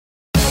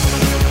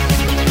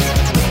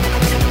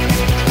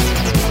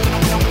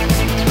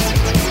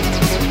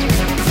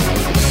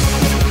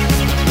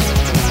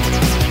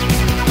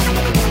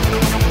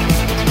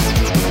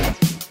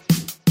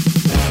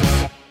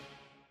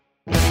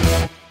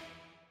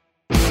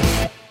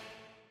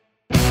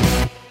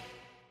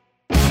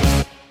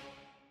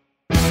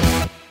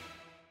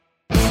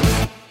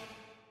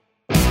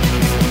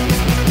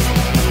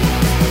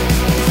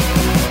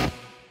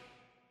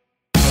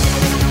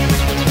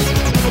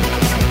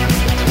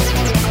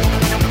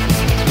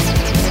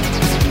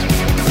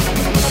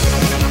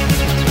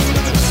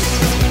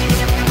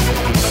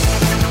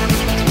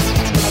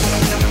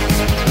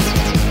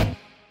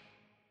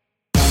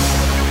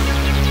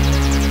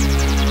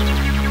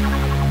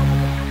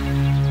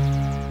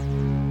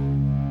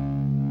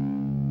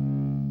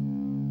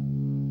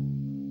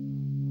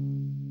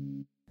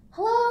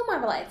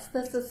Marvelites.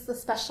 This is the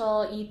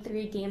special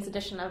E3 Games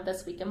edition of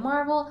This Week in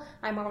Marvel.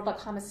 I'm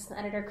Marvel.com assistant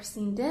editor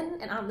Christine Din,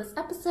 and on this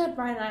episode,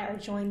 Brian and I are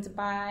joined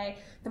by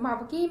the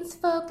Marvel Games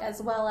folk,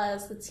 as well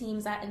as the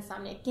teams at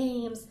Insomniac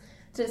Games,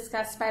 to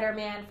discuss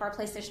Spider-Man for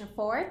PlayStation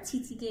 4,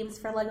 TT Games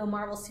for LEGO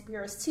Marvel Super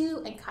Heroes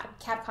 2, and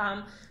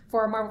Capcom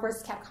for Marvel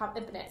vs. Capcom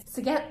Infinite.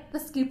 So get the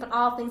scoop on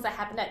all things that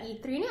happened at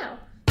E3 now.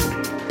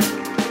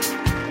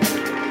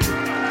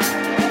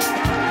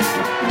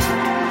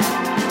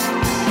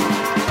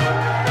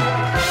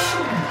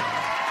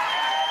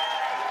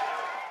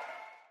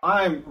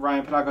 I'm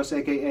Ryan Panagos,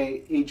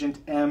 a.k.a. Agent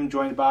M,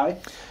 joined by...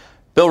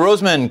 Bill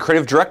Roseman,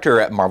 Creative Director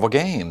at Marvel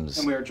Games.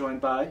 And we are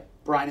joined by...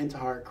 Brian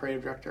Intihar,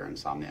 Creative Director at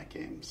Insomniac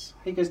Games.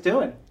 How you guys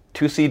doing?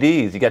 2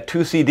 CDs. You got 2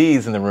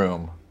 CDs in the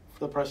room.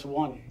 For the price of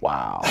one.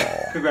 Wow.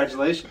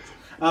 Congratulations.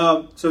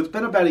 So it's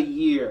been about a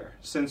year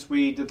since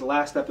we did the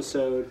last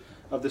episode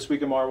of This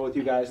Week in Marvel with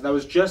you guys. And that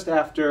was just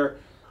after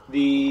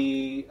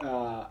the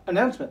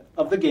announcement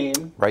of the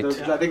game. Right. I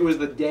think it was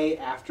the day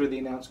after the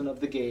announcement of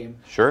the game.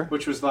 Sure.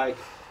 Which was like...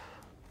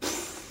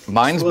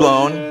 Mind's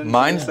blown.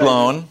 Mind's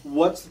blown.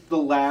 What's the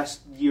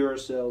last year or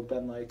so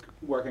been like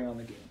working on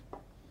the game?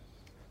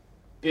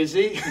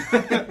 Busy?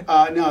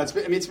 No,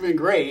 it's been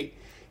great.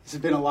 It's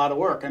been a lot of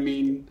work. I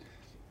mean,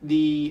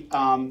 the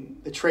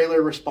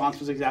trailer response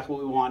was exactly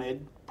what we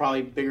wanted.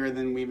 Probably bigger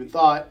than we even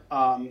thought.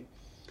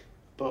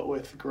 But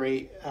with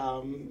great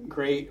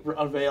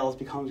unveils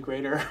becomes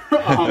greater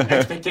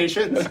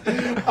expectations.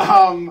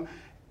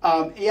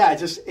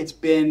 It's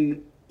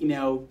been,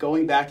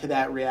 going back to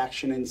that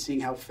reaction and seeing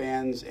how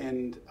fans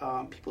and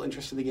people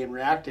interested in the game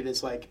reacted,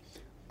 it's like,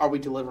 are we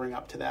delivering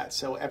up to that?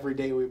 So every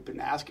day we've been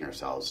asking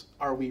ourselves,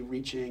 are we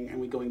reaching and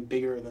we going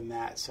bigger than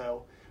that?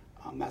 So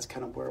that's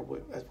kind of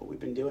that's what we've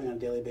been doing on a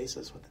daily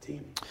basis with the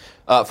team.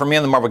 For me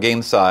on the Marvel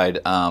Games side,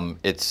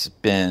 it's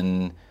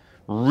been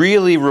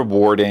really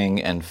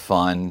rewarding and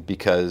fun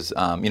because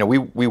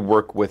we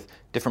work with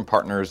different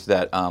partners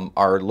that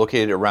are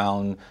located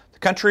around the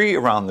country,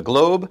 around the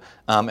globe,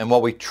 and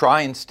while we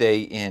try and stay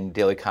in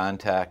daily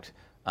contact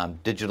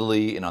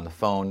digitally and on the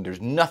phone,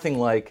 there's nothing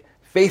like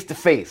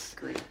face-to-face.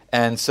 Great.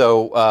 And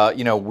so,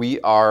 we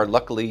are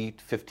luckily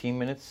 15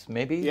 minutes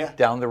maybe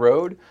down the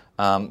road.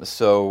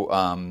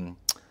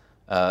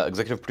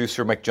 Executive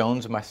producer Mike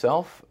Jones and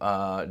myself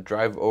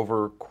drive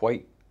over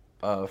quite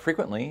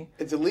frequently.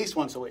 It's at least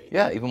once a week.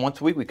 Yeah, even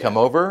once a week we come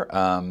over.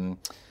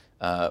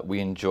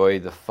 We enjoy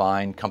the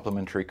fine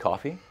complimentary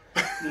coffee.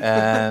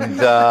 And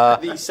the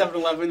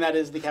 7-Eleven, that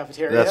is the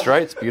cafeteria. That's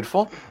right, it's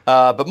beautiful.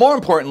 But more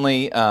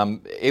importantly,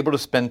 able to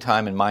spend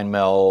time in mind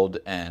meld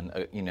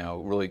and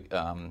really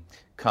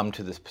come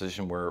to this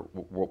position where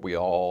what we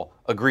all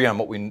agree on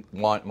what we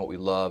want and what we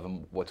love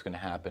and what's going to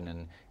happen,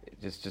 and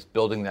just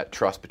building that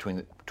trust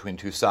between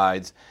two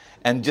sides,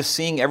 and just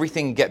seeing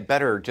everything get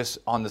better just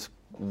on this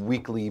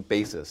weekly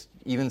basis.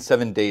 Even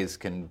 7 days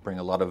can bring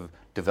a lot of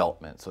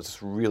development, so it's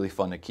just really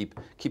fun to keep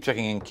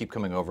checking in, keep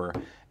coming over,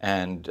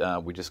 and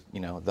we just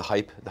the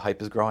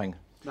hype is growing.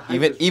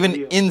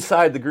 Even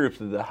inside the groups,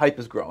 the hype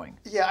is growing.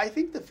 Yeah, I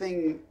think the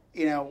thing,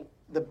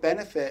 the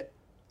benefit.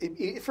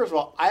 First of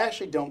all, I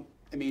actually don't.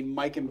 I mean,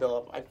 Mike and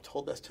Bill, I've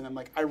told this to them.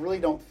 Like, I really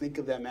don't think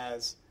of them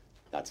as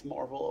that's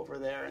Marvel over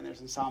there and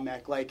there's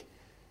Insomniac. Like,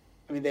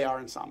 I mean, they are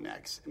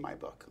Insomniacs in my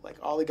book. Like,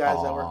 all the guys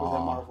that work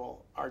within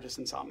Marvel are just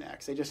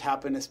Insomniacs. They just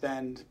happen to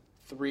spend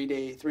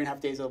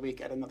 3.5 days a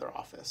week at another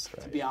office.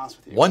 Right. To be honest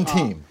with you, one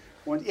team.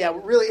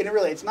 Really,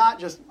 it's not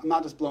just. I'm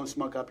not just blowing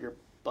smoke up your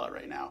butt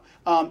right now.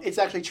 It's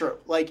actually true.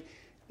 Like,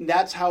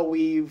 that's how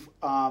we've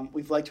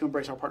liked to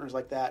embrace our partners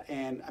like that.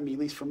 And I mean, at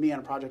least for me on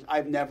a project,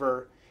 I've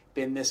never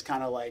been this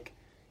kind of like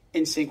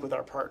in sync with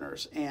our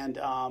partners. And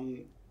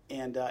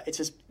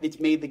it's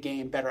made the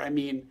game better. I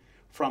mean,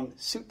 from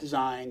suit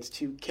designs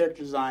to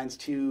character designs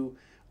to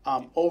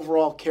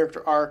overall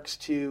character arcs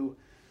to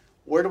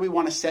where do we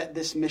want to set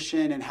this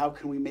mission and how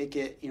can we make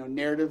it,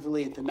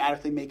 narratively and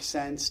thematically make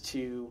sense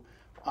to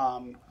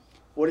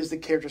what is the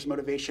character's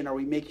motivation? Are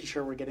we making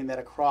sure we're getting that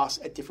across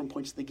at different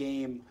points of the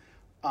game?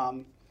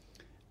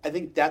 I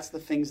think that's the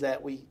things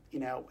that we,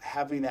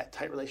 having that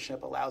tight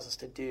relationship allows us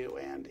to do.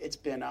 And it's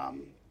been,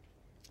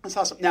 it's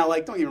awesome. Now,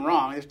 like, don't get me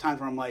wrong. There's times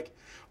where I'm like,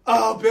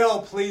 oh,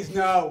 Bill, please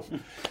no.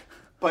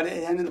 But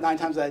 9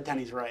 times out of 10,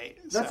 he's right.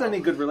 That's any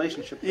good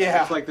relationship.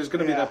 Yeah. It's like there's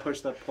going to be that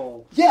push, that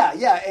pull.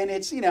 Yeah, and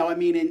it's,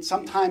 and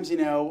sometimes,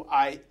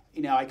 I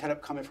kind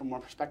of come in from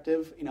one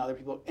perspective, other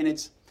people, and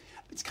it's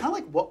kind of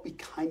like what we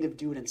kind of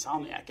do at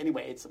Insomniac.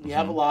 Anyway, we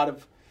have a lot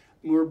of,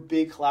 we're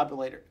big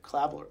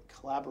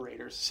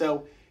collaborators.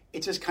 So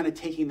it's just kind of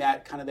taking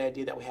that kind of the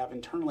idea that we have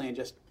internally and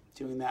just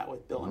doing that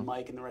with Bill and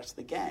Mike and the rest of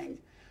the gang.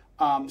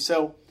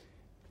 So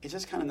it's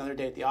just kind of another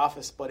day at the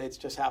office, but it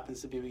just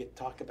happens to be we get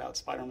to talk about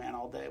Spider-Man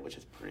all day, which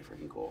is pretty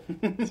freaking cool.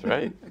 That's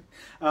right.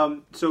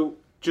 So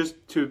just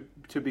to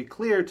be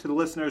clear to the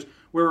listeners,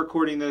 we're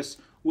recording this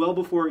well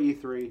before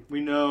E3.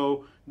 We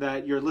know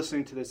that you're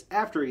listening to this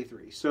after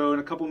E3. So in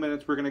a couple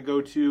minutes, we're going to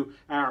go to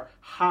our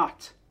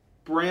hot,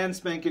 brand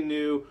spanking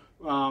new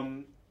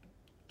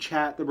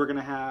chat that we're going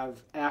to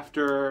have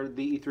after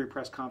the E3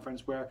 press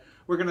conference, where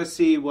we're going to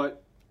see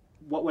what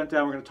went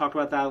down. We're going to talk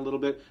about that a little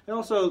bit, and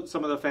also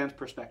some of the fans'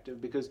 perspective,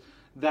 because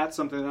that's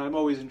something that I'm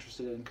always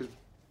interested in, because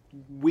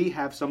we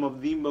have some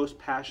of the most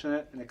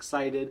passionate and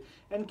excited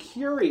and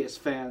curious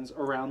fans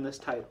around this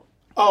title.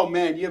 Oh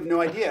man, you have no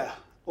idea.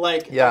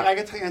 Like, Yeah. I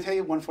can tell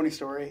you one funny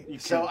story.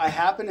 So I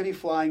happened to be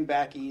flying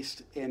back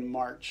east in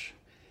March,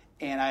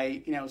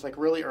 and it was like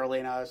really early,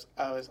 and I was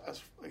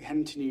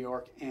heading to New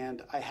York,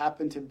 and I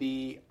happened to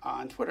be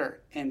on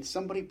Twitter, and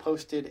somebody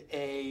posted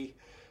a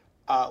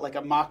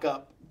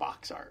mock-up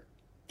box art,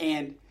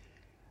 and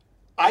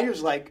I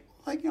was like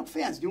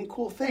fans doing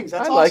cool things.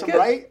 That's I like awesome, it.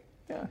 right?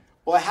 Yeah.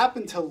 Well, I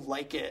happened to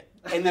like it,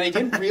 and then I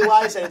didn't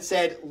realize that it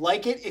said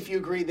 "like it if you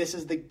agree this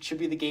is should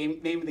be the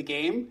name of the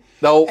game."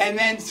 No. And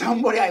then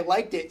I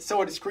liked it,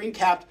 so it screen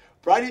capped.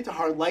 Brian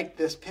Intihar liked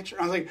this picture.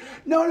 I was like,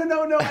 no.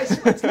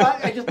 It's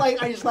not. I just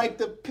like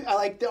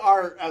the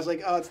art. I was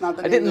like, oh, it's not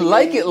the. I didn't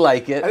like it.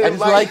 I just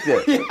liked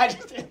it. Yeah, I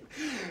just didn't.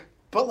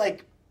 But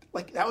like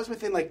that was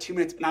within like 2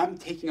 minutes, and I'm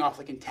taking off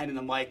like in 10, and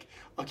I'm like,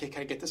 okay,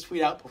 can I get this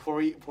tweet out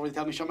before they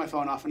tell me to shut my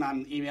phone off, and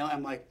I'm emailing.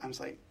 I'm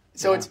just like,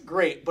 so It's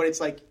great, but it's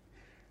like,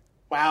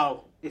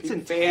 wow,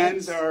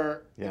 fans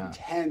are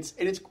intense,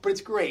 and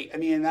it's great. I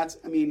mean, at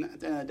the end of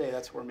the day,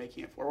 that's what we're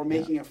making it for. We're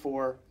making it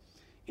for,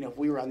 if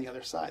we were on the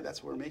other side,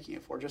 that's what we're making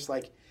it for. Just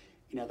like,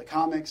 the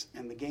comics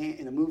and the game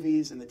and the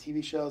movies and the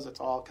TV shows, it's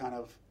all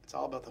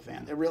about the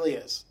fan. It really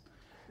is.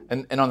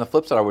 And on the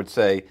flip side, I would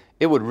say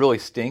it would really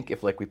stink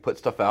if we put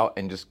stuff out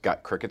and just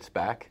got crickets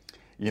back.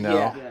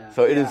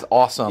 So it is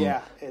awesome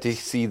to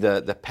see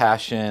the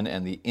passion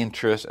and the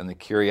interest and the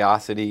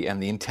curiosity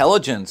and the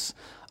intelligence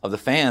of the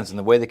fans and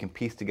the way they can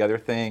piece together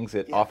things.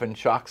 It often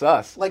shocks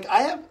us. Like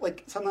I have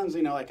sometimes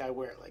I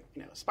wear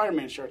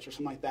Spider-Man shirts or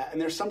something like that,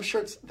 and there's some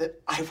shirts that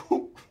I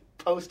won't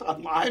post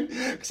online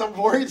because I'm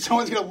worried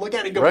someone's going to look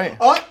at it and go,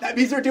 oh, that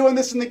means they're doing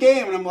this in the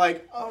game, and I'm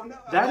like, oh no.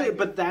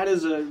 That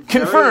is a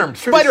confirmed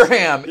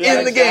Spider-Ham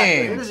in the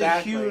game. It is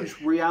a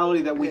huge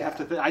reality that we have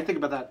to. I think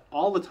about that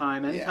all the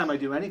time. Anytime I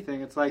do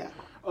anything, it's like,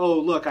 oh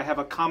look, I have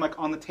a comic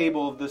on the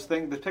table of this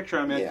picture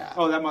I'm in. Yeah.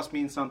 Oh, that must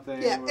mean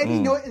something. Yeah,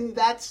 and and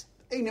that's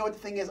what the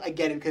thing is. I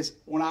get it because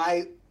when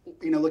I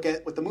look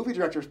at what the movie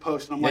directors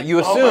post, and I'm like, you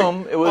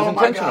assume it was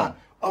intentional.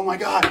 Oh my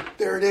God,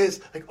 there it is.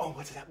 Like, oh,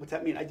 what's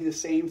that mean? I do the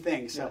same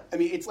thing. So, I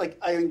mean, it's like,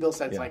 I think Bill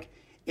said, it's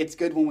it's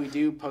good when we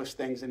do post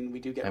things and we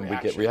do get reactions.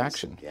 And we get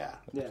reaction. Yeah.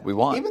 We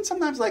want. Even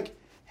sometimes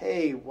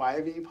hey, why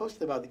haven't you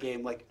posted about the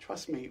game?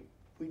 Trust me,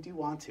 we do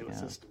want to.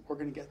 It's just, we're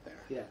going to get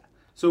there. Yeah.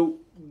 So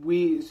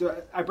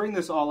I bring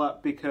this all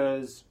up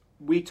because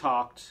we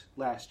talked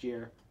last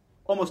year,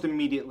 almost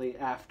immediately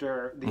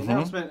after the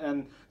announcement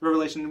and the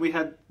revelation. We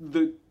had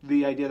the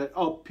idea that,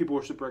 people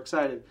were super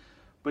excited.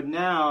 But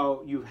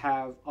now you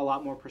have a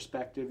lot more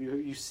perspective.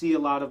 You see a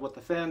lot of what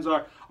the fans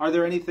are. Are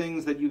there any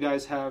things that you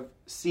guys have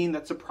seen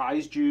that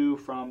surprised you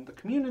from the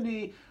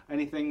community?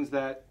 Any things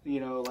that,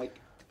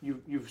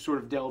 you've sort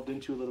of delved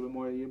into a little bit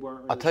more? You weren't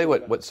really I'll tell you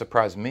sure what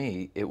surprised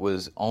me. I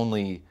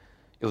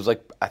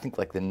think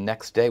the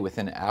next day,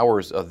 within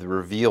hours of the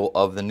reveal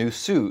of the new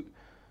suit,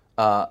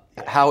 how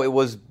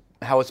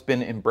it's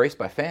been embraced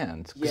by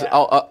fans. Because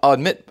I'll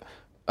admit,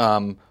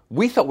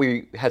 we thought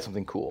we had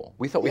something cool.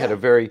 We thought we had a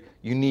very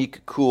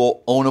unique,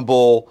 cool,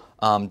 ownable,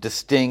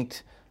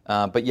 distinct,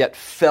 but yet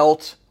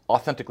felt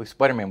authentically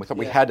Spider-Man. We thought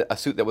we had a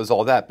suit that was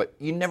all that, but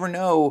you never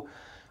know.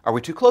 Are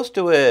we too close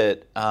to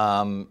it?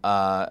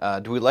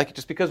 Do we like it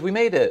just because we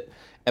made it?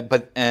 We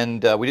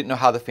didn't know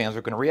how the fans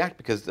were going to react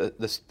because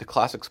the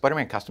classic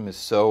Spider-Man costume is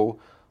so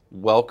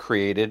well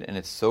created and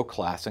it's so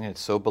classic and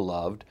it's so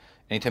beloved.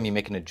 Anytime you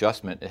make an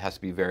adjustment, it has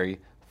to be very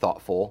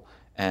thoughtful.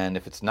 And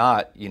if it's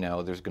not,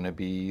 there's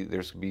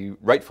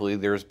rightfully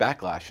there's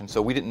backlash. And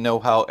so we didn't know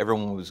how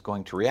everyone was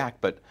going to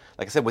react. But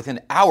like I said, within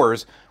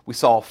hours, we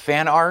saw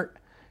fan art,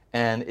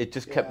 and it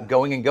just kept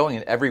going and going.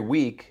 And every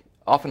week,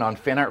 often on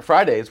Fan Art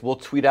Fridays, we'll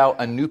tweet out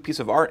a new piece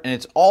of art, and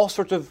it's all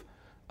sorts of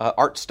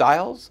art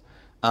styles.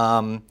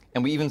 And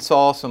we even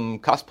saw some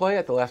cosplay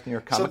at the last New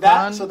York Comic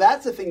Con. So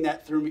that's the thing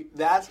that threw me.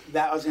 That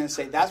I was going to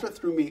say. That's what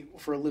threw me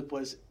for a loop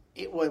was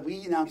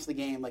we announced the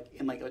game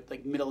in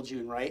middle of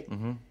June, right?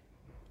 Mm-hmm.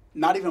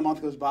 Not even a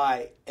month goes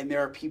by, and there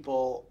are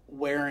people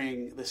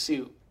wearing the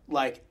suit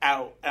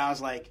out, and I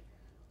was like,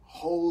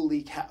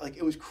 "Holy cow!"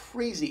 It was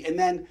crazy. And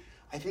then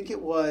I think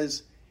it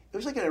was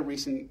at a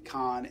recent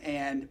con,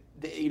 and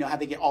how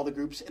they get all the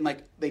groups, and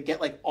they get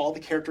all the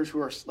characters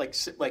who are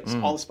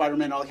all the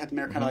Spider-Man, all the Captain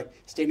America, kind of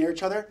stay near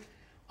each other.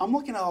 I'm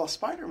looking at all the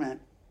Spider-Man,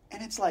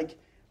 and it's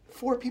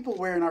 4 people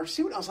wearing our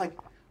suit. I was like,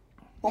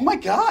 "Oh my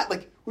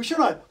God!" We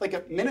showed a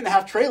minute and a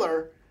half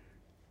trailer.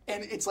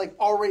 And it's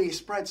already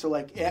spread, so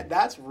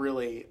that's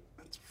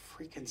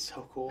freaking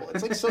so cool.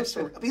 It's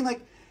so I mean,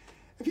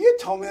 if you had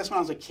told me this when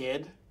I was a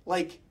kid,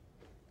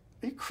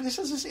 this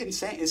is just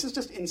insane. This is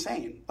just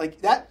insane.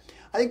 That.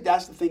 I think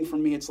that's the thing for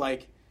me. It's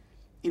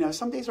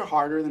some days are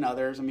harder than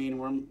others. I mean,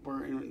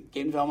 we're in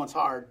game development's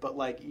hard, but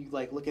you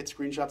look at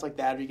screenshots like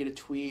that, or you get a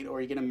tweet,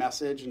 or you get a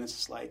message, and it's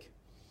just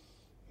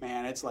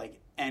man, it's like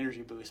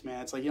energy boost,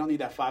 man. It's like you don't need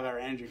that 5-hour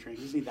energy drink.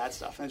 You just need that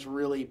stuff. And it's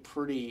really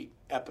pretty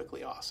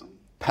epically awesome.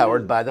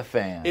 Powered by the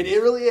fans.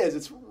 It really is.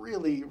 It's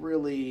really,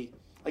 really,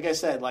 like I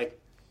said, like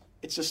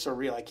it's just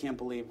surreal. I can't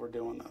believe we're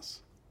doing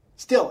this.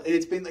 Still,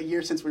 it's been a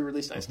year since we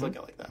released it. I still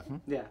get like that.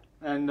 Yeah.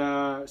 And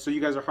so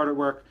you guys are hard at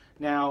work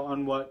now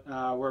on what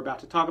we're about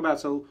to talk about.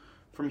 So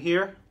from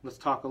here, let's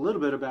talk a little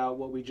bit about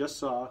what we just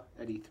saw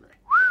at E3.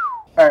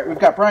 All right, we've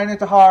got Brian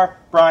Intihar.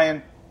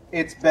 Brian,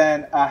 it's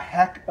been a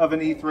heck of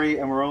an E3,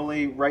 and we're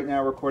only right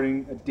now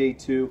recording day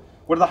 2.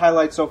 What are the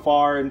highlights so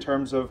far in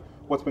terms of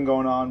what's been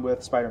going on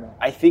with Spider-Man?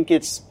 I think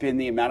it's been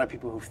the amount of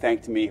people who've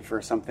thanked me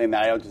for something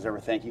that I don't deserve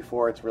a thank you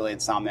for. It's really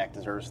Insomniac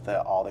deserves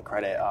all the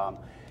credit.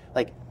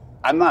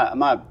 I'm not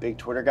a big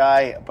Twitter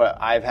guy, but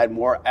I've had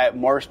more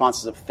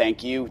responses of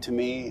thank you to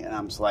me, and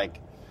I'm just like,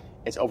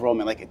 it's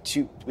overwhelming. Like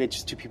we had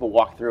just 2 people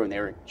walk through and they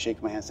were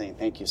shaking my hand saying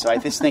thank you. So I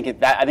just think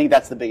I think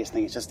that's the biggest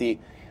thing. It's just the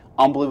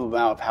unbelievable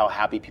amount of how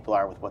happy people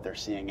are with what they're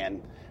seeing,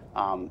 and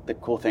the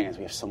cool thing is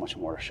we have so much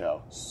more to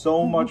show.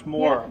 So much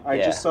more. Yeah. I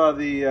just saw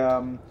the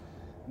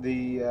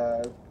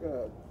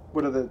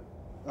what are the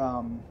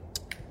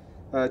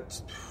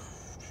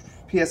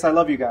P.S. I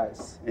love you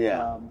guys.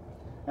 Yeah.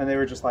 And they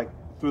were just like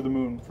through the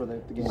moon for the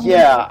game.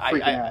 Yeah, I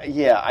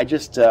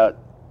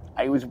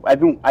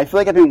feel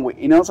like I've been,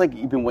 it's like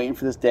you've been waiting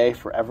for this day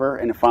forever,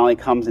 and it finally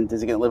comes, and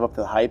does it live up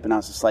to the hype? And I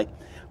was just like,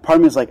 part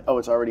of me is like, oh,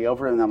 it's already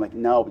over, and I'm like,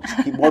 no,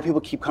 more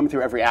people keep coming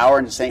through every hour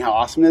and just saying how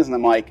awesome it is, and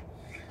I'm like,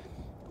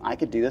 I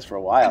could do this for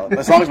a while.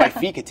 As long as my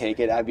feet could take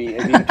it, I'd be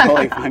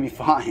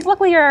fine.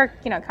 Luckily, your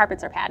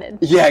carpets are padded.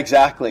 Yeah,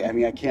 exactly. I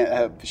mean, I can't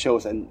have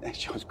shows, and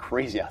show's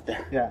crazy out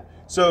there. Yeah.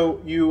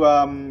 So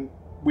you,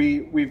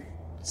 we've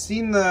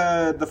seen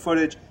the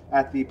footage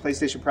at the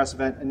PlayStation Press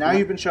event, and now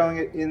you've been showing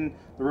it in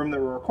the room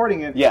that we're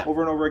recording in over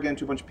and over again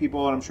to a bunch of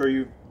people, and I'm sure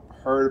you've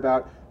heard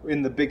about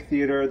in the big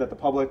theater that the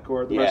public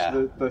or the rest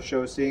of the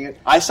show is seeing it.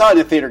 I saw it in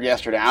the theater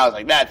yesterday, and I was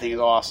like, that thing is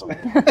awesome.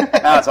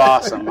 That's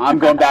awesome. I'm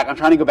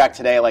trying to go back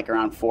today, like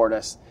around 4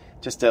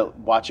 just to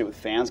watch it with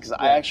fans, because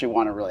I actually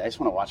want to I just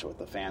want to watch it with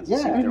the fans and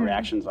see what their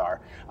reactions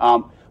are.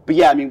 But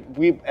yeah, I mean,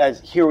 we've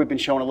been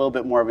showing a little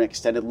bit more of an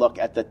extended look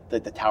at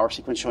the tower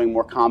sequence, showing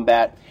more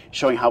combat,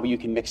 showing how you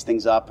can mix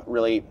things up,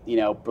 really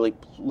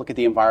look at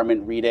the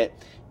environment, read it,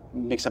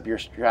 mix up your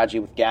strategy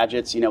with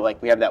gadgets.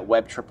 Like we have that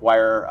web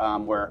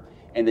tripwire where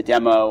in the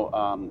demo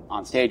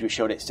on stage we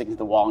showed it sticking to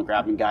the wall and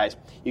grabbing guys.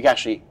 You can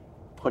actually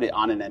put it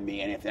on an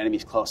enemy, and if the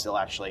enemy's close, it'll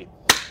actually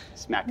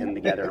smack them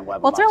together and web them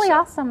up. Well, it's really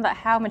awesome that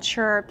how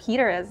mature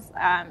Peter is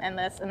in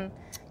this, and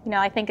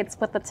I think it's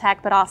with the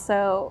tech, but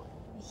also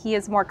he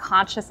is more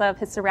conscious of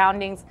his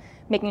surroundings,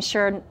 making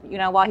sure,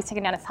 while he's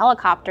taking down his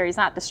helicopter, he's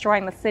not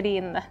destroying the city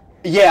and the...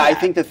 Yeah, I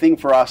think the thing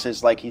for us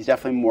is, like, he's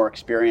definitely more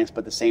experienced, but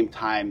at the same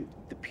time,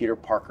 the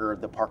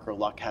Parker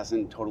luck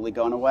hasn't totally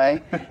gone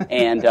away.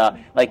 And,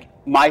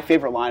 my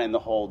favorite line in the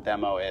whole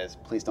demo is,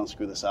 please don't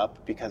screw this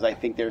up, because I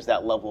think there's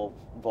that level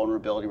of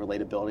vulnerability,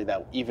 relatability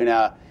that even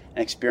an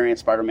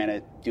experienced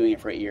Spider-Man doing it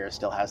for 8 years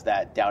still has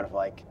that doubt of,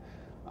 like,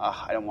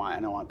 I don't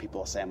want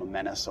people to say I'm a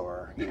menace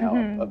or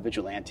a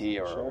vigilante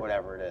or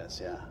whatever it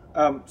is.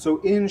 Yeah. So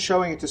in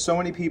showing it to so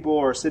many people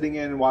or sitting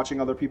in and watching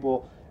other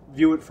people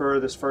view it for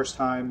this first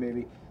time,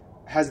 maybe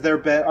are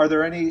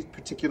there any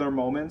particular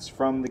moments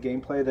from the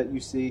gameplay that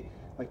you see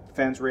like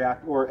fans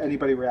react or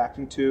anybody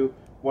reacting to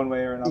one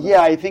way or another?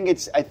 Yeah, I think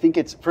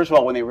it's first of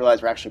all when they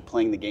realize we're actually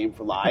playing the game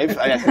for live.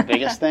 That's the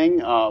biggest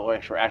thing.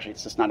 Actually,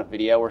 it's just not a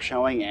video we're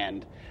showing,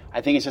 and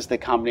I think it's just the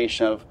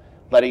combination of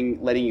letting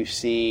you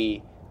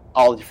see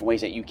all the different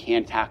ways that you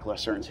can tackle a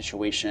certain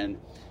situation,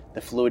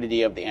 the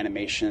fluidity of the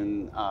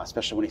animation,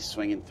 especially when he's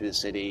swinging through the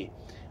city,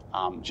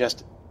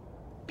 just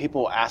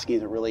people asking,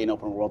 is it really an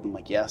open world? I'm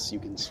like, yes, you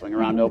can swing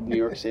around New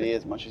York City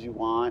as much as you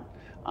want.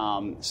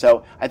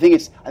 So I think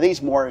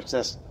it's more, it's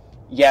just,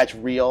 yeah, it's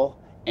real,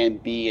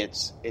 and B,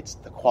 it's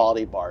the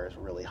quality bar is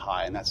really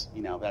high, and that's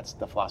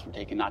the philosophy we're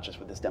taking, not just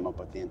with this demo,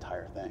 but the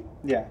entire thing.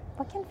 Yeah.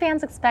 What can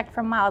fans expect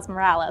from Miles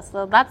Morales?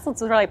 So that's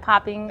what's really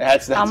popping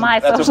on my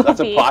social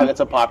feed.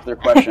 That's a popular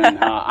question.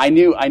 I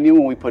knew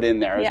when we put in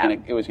there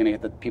it was gonna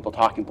get the people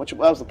talking, which that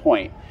was the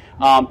point.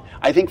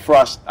 I think for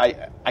us,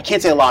 I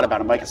can't say a lot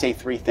about him, but I can say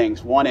 3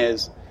 things. One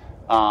is,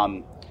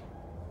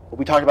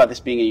 we talked about this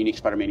being a unique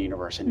Spider-Man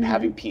universe, and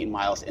having Pete and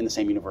Miles in the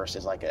same universe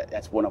is like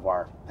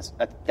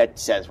that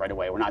says right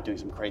away we're not doing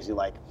some crazy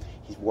like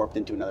he's warped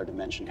into another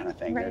dimension kind of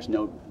thing. Right. There's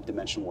no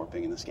dimension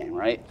warping in this game,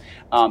 right?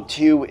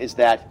 2 is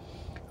that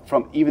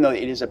even though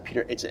it is a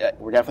Peter,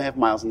 we definitely have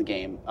Miles in the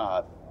game.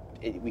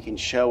 We can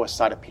show a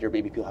side of Peter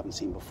maybe people haven't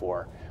seen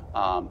before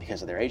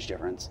because of their age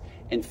difference.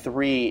 And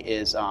 3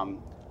 is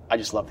I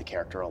just love the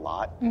character a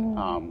lot.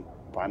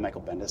 Brian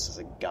Michael Bendis is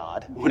a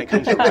god when it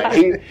comes to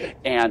writing,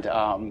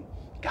 and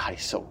God,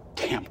 he's so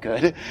damn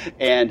good,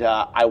 and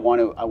I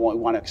want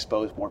to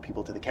expose more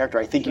people to the character.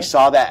 I think you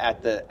saw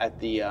that at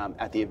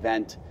the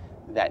event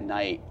that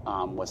night.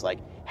 Was like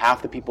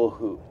half the people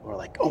who were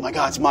like, "Oh my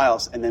God, it's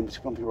Miles," and then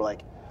some people were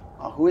like,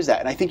 "Oh, who is that?"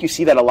 And I think you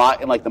see that a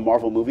lot in like the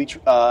Marvel movie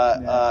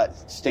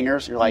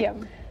stingers. You're like,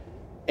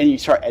 and you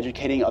start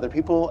educating other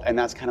people, and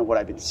that's kind of what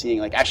I've been seeing.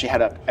 Like, I actually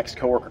had an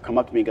ex-coworker come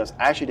up to me and goes,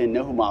 I actually didn't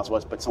know who Miles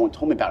was, but someone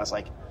told me about it. It's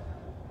like,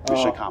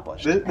 mission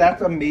accomplished.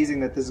 That's amazing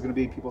that this is going to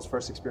be people's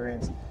first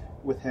experience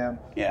with him.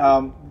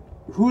 Yeah.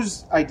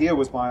 Whose idea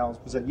was Miles?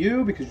 Was that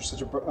you because you're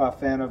such a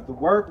fan of the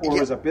work, or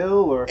was it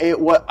Bill? Or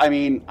I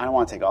mean, I don't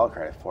want to take all the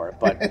credit for it,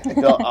 but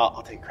Bill,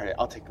 I'll take credit.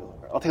 I'll take a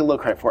little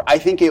credit for it. I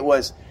think it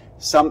was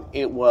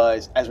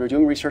as we were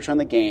doing research on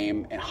the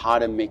game and how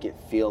to make it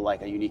feel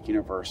like a unique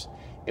universe.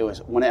 It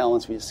was one of the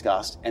elements we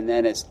discussed, and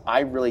then as I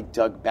really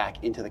dug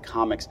back into the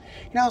comics,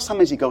 you know how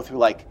sometimes you go through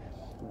like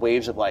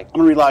waves of like, I'm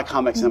gonna read a lot of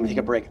comics and I'm gonna take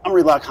a break. I'm gonna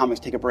read a lot of comics,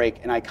 take a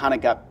break, and I kind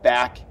of got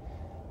back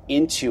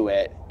into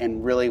it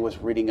and really was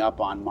reading up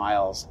on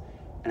Miles,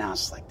 and I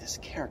was like, this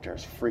character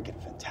is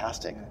freaking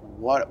fantastic.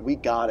 What we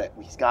got it.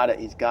 He's got to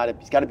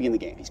be in the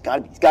game. He's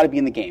got to be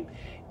in the game,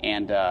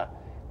 and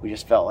we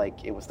just felt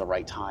like it was the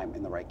right time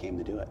and the right game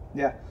to do it.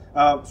 Yeah.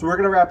 So we're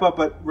going to wrap up,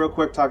 but real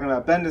quick, talking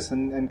about Bendis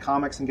and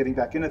comics and getting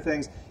back into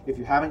things. If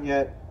you haven't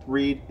yet,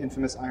 read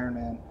Infamous Iron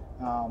Man.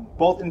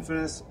 Both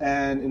Infamous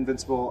and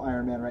Invincible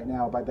Iron Man right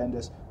now by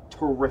Bendis.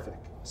 Terrific.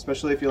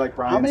 Especially if you like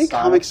Brian's How many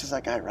style. comics does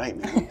that guy write,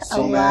 man?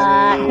 So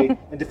many.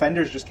 And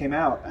Defenders just came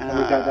out. And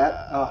we've got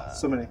that. Oh,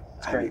 so many.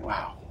 It's great. I mean,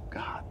 wow.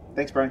 God.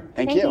 Thanks, Brian.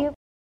 Thank you.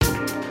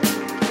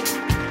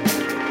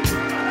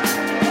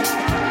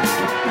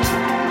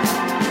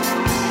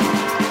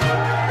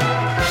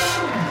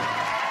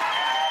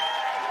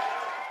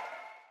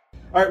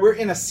 All right, we're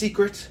in a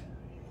secret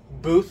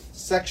booth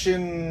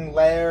section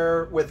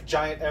lair with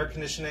giant air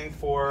conditioning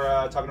for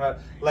talking about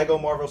Lego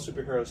Marvel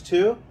Superheroes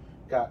 2.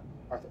 Got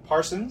Arthur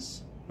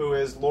Parsons, who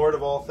is Lord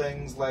of all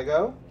things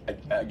Lego.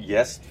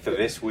 Yes, for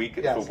this week,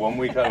 Yes. for 1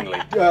 week only.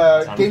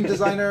 Game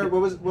designer.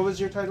 What was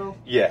your title?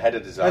 Yeah, head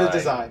of design. Head of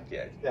design.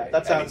 Yeah,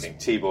 that sounds. anything.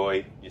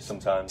 T-Boy,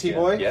 sometimes.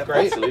 T-Boy, yeah,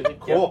 great, absolutely.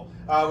 cool.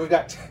 We've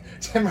got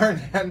Tim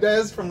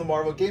Hernandez from the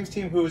Marvel Games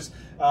team, who's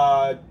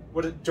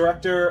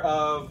director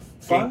of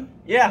Fun.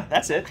 Yeah,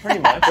 that's it, pretty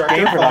much. Director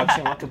Game of Fun.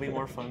 production. What could be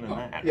more fun than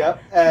that?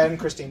 Yep, and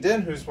Christine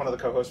Din, who's one of the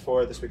co-hosts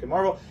for This Week in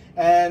Marvel.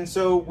 And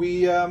so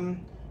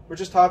we're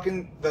just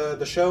talking.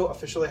 The show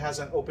officially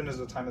hasn't opened as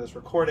of the time of this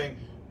recording,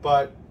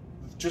 but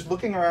just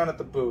looking around at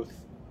the booth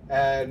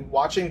and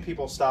watching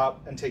people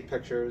stop and take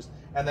pictures,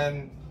 and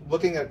then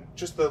looking at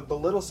just the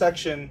little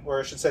section, or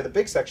I should say the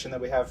big section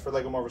that we have for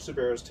LEGO Marvel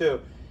Superheroes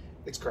 2,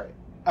 it's great.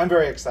 I'm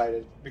very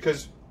excited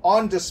because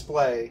on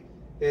display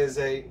is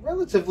a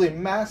relatively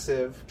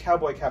massive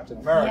Cowboy Captain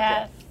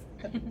America.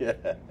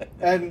 Yes.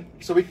 And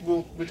so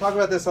we'll talk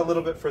about this a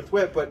little bit for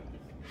Thwip, but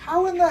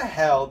how in the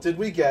hell did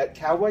we get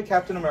Cowboy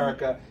Captain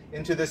America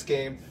into this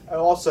game? And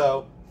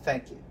also,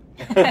 thank you.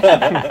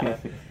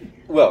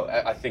 Well,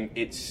 I think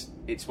it's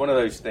one of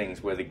those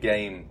things where the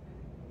game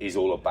is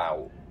all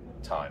about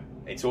time.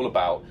 It's all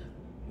about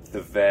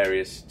the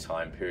various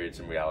time periods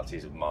and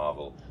realities of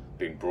Marvel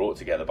being brought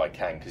together by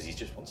Kang because he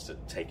just wants to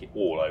take it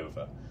all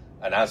over.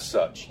 And as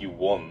such, you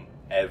want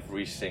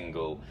every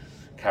single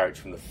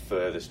character from the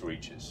furthest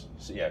reaches.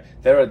 So, yeah,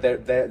 there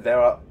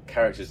are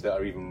characters that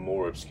are even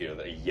more obscure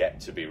that are yet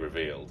to be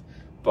revealed.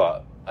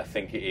 But I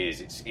think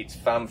it's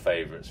fan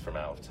favourites from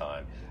Out of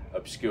Time,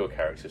 obscure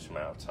characters from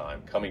Out of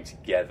Time coming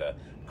together,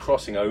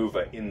 crossing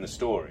over in the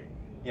story.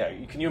 You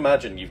know, can you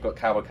imagine you've got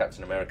Cowboy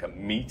Captain America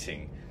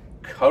meeting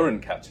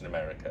current Captain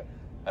America,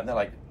 and they're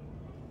like,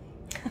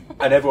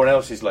 and everyone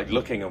else is like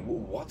looking and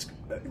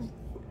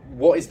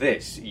what is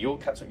this? Your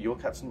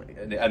Captain,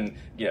 and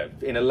you know,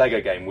 in a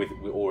Lego game with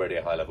already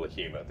a high level of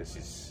humour, this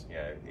is, you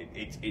know,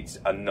 it's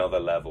another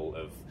level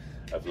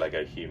of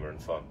Lego humour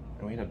and fun.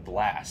 And we had a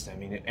blast. I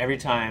mean, every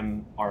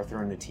time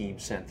Arthur and the team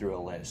sent through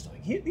a list,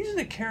 like, these are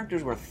the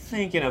characters we're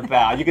thinking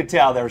about. You could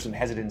tell there was some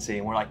hesitancy,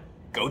 and we're like,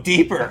 go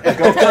deeper,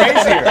 go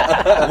crazier.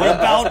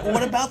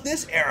 What about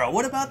this era?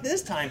 What about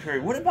this time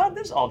period? What about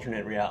this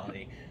alternate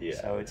reality?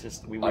 Yeah. So it's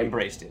just we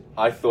embraced it.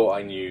 I thought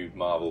I knew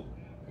Marvel,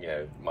 you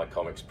know, my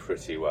comics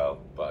pretty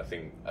well, but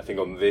I think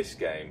on this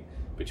game,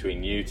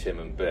 between you, Tim,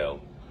 and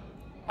Bill,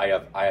 I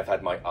have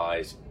had my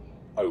eyes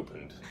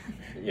opened.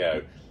 You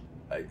know,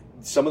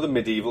 some of the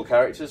medieval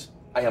characters,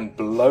 I am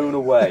blown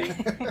away.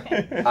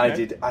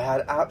 I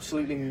had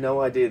absolutely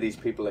no idea these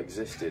people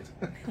existed.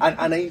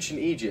 And ancient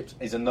Egypt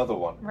is another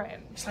one. Right.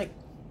 It's like,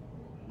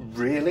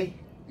 really?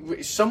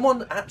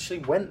 Someone actually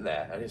went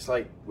there, and it's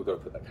like, we've got to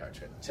put that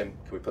character in. Tim,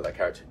 can we put that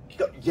character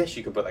in? Yes,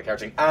 you can put that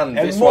character in. And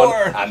this more.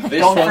 one. And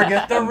this Don't one.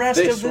 forget the rest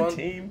of the one.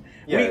 team.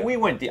 Yeah. We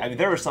went. I mean,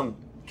 there were some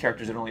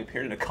characters that only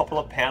appeared in a couple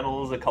of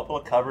panels, a couple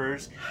of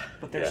covers,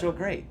 but they're so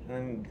great,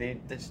 and they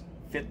just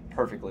fit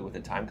perfectly with the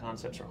time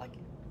concepts. We're like,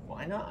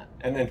 why not?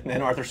 And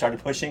then Arthur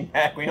started pushing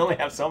back. We only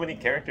have so many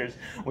characters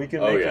we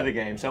can make for the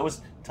game, so it was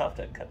tough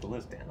to cut the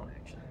list down,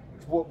 actually.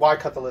 Why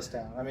cut the list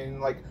down? I mean,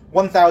 like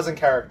 1,000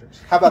 characters.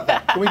 How about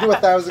that? Can we do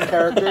 1,000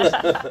 characters?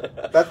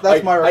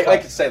 That's my request. I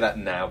could say that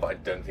now, but I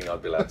don't think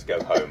I'd be allowed to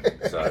go home.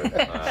 So,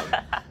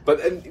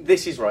 but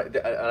this is right,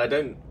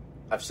 and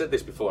I've said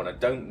this before, and I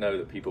don't know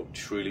that people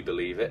truly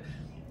believe it.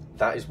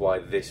 That is why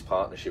this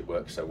partnership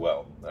works so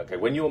well. Okay,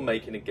 when you're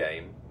making a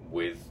game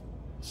with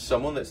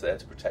someone that's there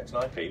to protect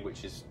an IP,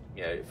 which is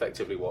You know,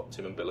 effectively what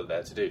Tim and Bill are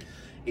there to do.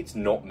 It's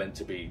not meant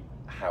to be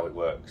how it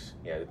works.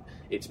 You know,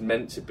 it's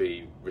meant to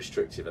be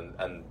restrictive,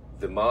 and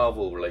the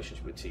Marvel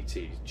relationship with TT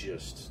is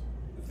just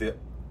the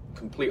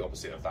complete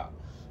opposite of that.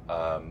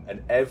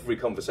 And every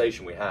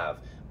conversation we have,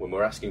 when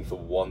we're asking for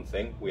one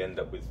thing, we end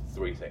up with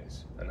three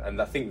things.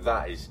 And I think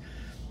that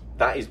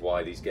is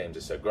why these games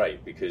are so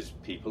great, because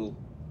people,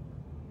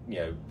 you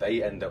know,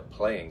 they end up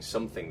playing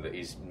something that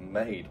is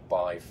made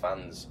by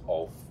fans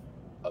of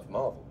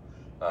Marvel.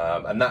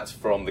 And that's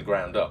from the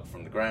ground up,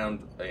 from the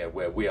ground, you know,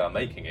 where we are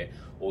making it,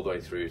 all the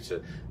way through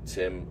to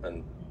Tim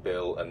and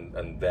Bill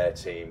and their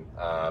team,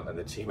 and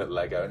the team at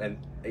Lego, and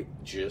it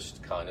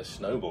just kind of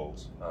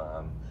snowballs.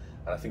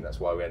 And I think that's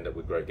why we end up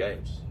with great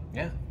games.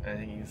 Yeah, I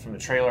think from the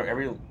trailer,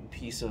 every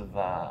piece of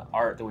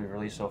art that we've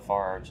released so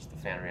far, just the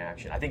fan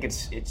reaction, I think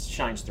it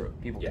shines through.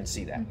 People can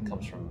see that. It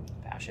comes from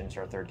passion. It's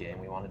our third game.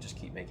 We want to just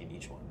keep making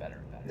each one better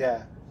and better.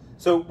 Yeah.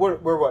 So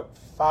we're what,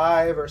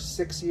 5 or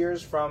 6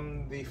 years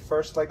from the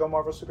first Lego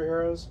Marvel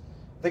Superheroes?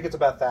 I think it's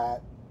about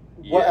that.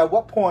 Yeah. At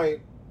what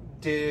point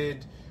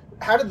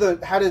how did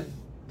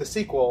the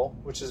sequel,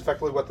 which is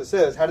effectively what this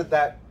is, how did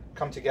that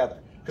come together?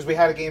 Because we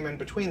had a game in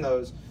between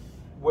those.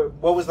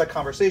 What was that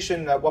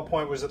conversation? At what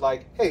point was it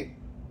like, hey,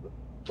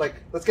 like,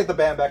 let's get the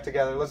band back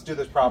together, let's do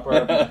this proper?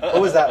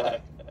 What was that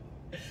like?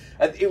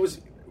 And it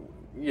was,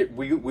 yeah,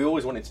 we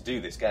always wanted to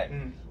do this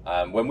game.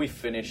 When we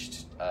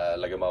finished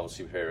Lego Marvel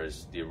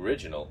Superheroes, the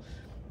original,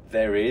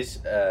 there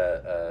is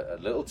a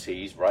little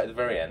tease right at the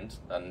very end,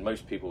 and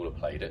most people will have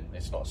played it,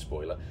 it's not a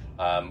spoiler,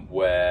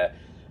 where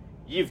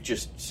you've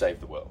just saved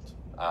the world.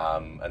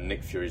 And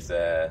Nick Fury's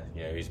there,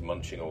 you know, he's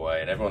munching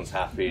away, and everyone's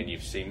happy, and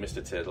you've seen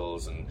Mr.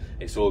 Tiddles, and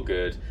it's all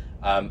good.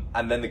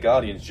 And then the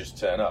Guardians just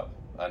turn up,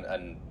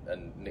 and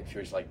Nick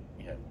Fury's like,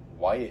 you know,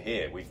 why are you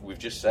here? We've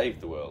just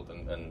saved the world,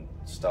 and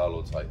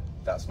Star-Lord's like,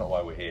 that's not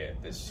why we're here.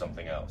 There's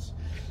something else.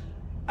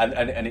 And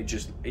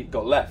it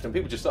got left, and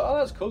people just thought, oh,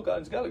 that's cool,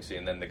 Guardians of the Galaxy,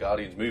 and then the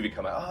Guardians movie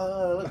come out.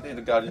 Oh, look,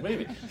 the Guardians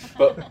movie.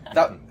 But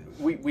that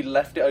we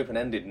left it open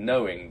ended,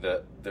 knowing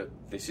that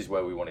this is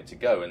where we wanted to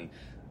go. And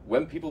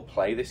when people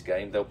play this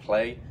game, they'll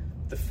play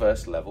the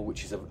first level,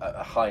 which is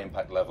a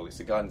high-impact level. It's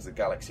the Guardians of the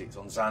Galaxy. It's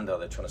on Xandar.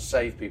 They're trying to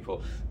save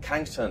people.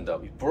 Kang's turned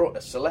up. He's brought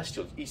a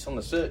Celestial. He's on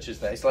the Searchers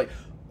there. It's like,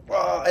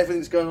 wow,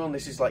 everything's going on.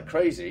 This is like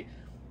crazy.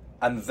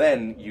 And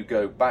then you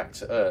go back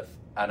to Earth,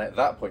 and at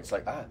that point, it's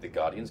like, the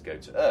Guardians go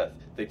to Earth.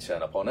 They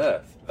turn up on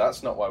Earth.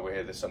 That's not why we're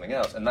here. There's something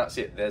else. And that's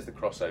it. There's the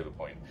crossover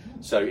point.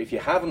 So if you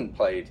haven't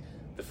played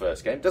the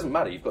first game, it doesn't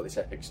matter. You've got this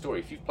epic story.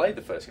 If you've played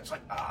the first game, it's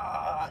like,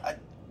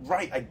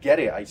 right, I get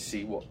it. I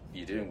see what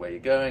you're doing, where you're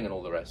going, and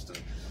all the rest.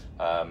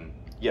 And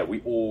yeah,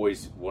 we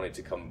always wanted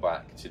to come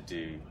back to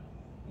do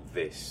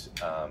this,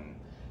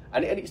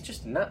 and it's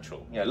just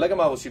natural. You know, Lego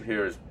Marvel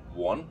Superheroes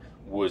 1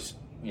 was,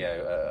 you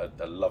know,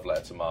 a love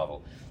letter to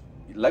Marvel.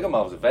 Lego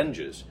Marvel's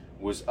Avengers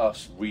was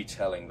us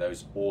retelling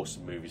those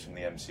awesome movies from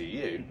the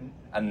MCU,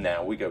 and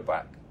now we go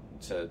back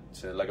to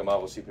Lego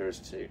Marvel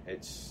Superheroes 2.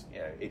 It's, you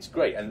know, it's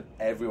great, and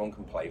everyone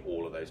can play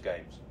all of those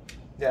games.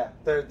 Yeah,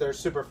 they're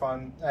super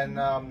fun, and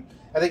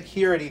I think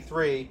here at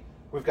E3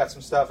 we've got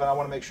some stuff, and I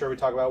want to make sure we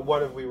talk about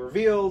what have we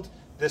revealed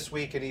this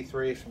week at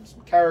E3 from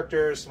some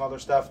characters, some other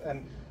stuff,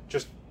 and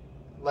just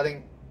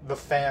letting the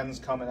fans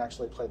come and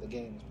actually play the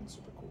game has been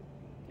super cool.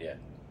 Yeah.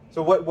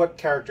 So what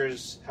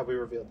characters have we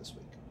revealed this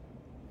week?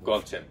 Go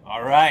on, Tim.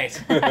 All right.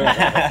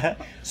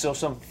 So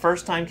some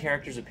first-time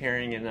characters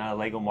appearing in a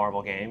Lego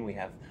Marvel game. We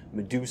have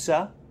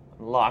Medusa,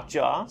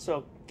 Lockjaw,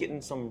 so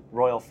getting some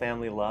royal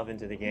family love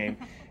into the game,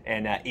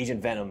 and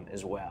Agent Venom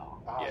as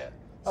well. Wow. Yeah.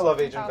 I love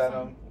Agent Awesome.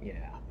 Venom.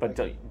 Yeah, but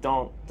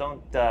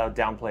don't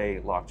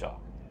downplay Lockjaw.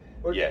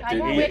 Yeah, I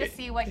can't wait to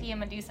see what he and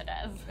Medusa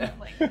does.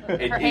 Like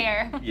her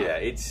hair. Yeah,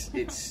 it's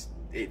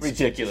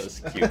Ridiculous.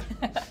 cute.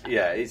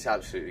 Yeah, it's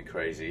absolutely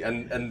crazy,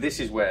 and this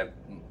is where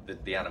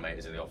the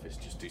animators in the office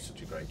just do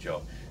such a great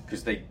job,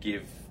 because they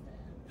give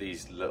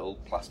these little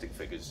plastic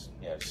figures,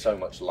 you know, so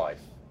much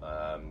life.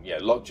 Yeah,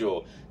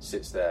 Lockjaw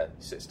sits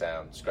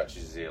down,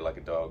 scratches his ear like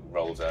a dog,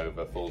 rolls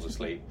over, falls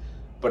asleep,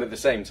 but at the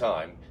same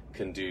time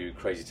can do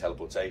crazy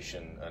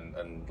teleportation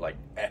and like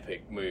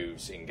epic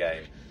moves in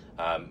game.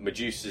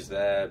 Medusa's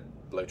there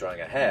blow drying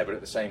her hair, but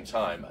at the same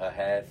time her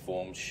hair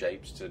forms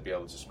shapes to be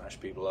able to smash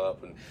people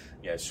up and,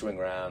 you know, swing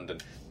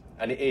around,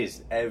 and it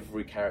is,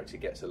 every character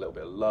gets a little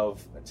bit of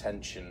love,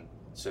 attention,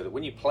 so that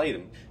when you play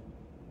them,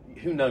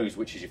 who knows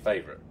which is your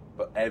favourite,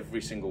 but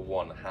every single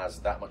one has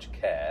that much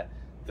care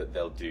that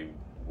they'll do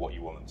what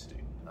you want them to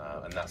do.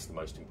 And that's the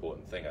most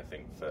important thing, I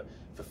think, for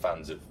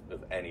fans of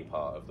any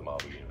part of the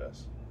Marvel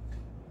Universe.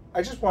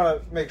 I just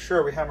want to make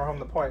sure we hammer home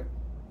the point.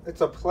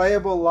 It's a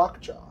playable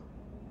Lockjaw.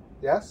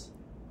 Yes?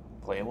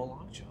 Playable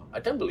Lockjaw. I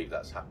don't believe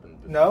that's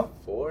happened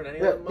before in any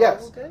other Marvel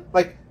yes. game.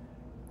 Like,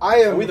 I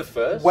am Are we the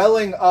first?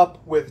 welling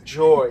up with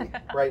joy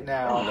right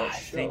now. I'm not I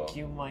sure. think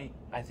you might.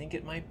 I think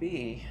it might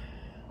be.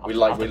 We'd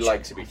like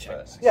to be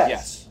first.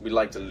 Yes. We'd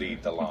like to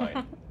lead the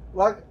line.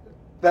 Like,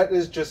 that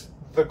is just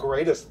the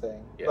greatest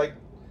thing. Yeah. Like,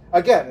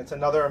 again, it's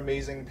another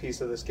amazing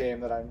piece of this game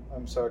that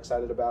I'm so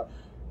excited about.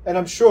 and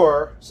I'm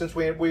sure since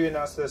we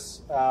announced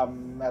this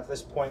at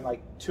this point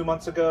like 2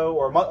 months ago,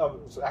 or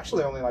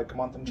actually only like a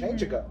month and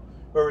change ago,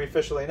 where we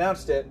officially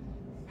announced it.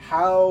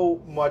 How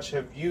much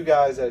have you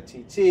guys at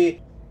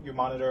TT? You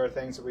monitor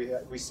things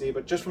that we see,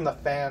 but just from the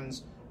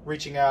fans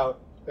reaching out,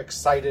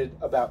 excited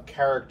about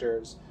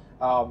characters,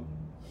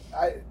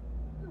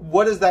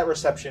 what has that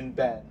reception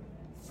been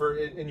for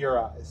in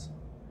your eyes?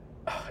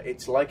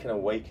 It's like an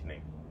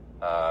awakening.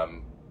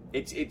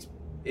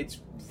 It's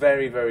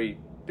very, very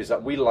bizarre.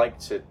 We like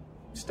to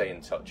stay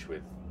in touch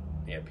with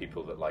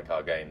people that like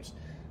our games,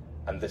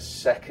 and the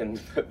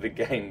second that the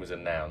game was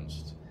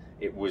announced,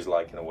 it was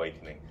like an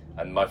awakening.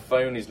 And my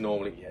phone is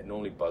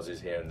normally buzzes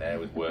here and there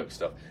with work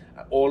stuff.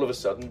 All of a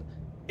sudden,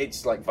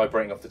 it's like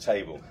vibrating off the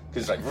table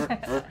because it's like,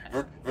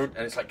 and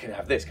it's like, can we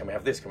have this? Can we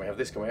have this? Can we have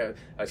this? Can we have?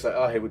 And it's like,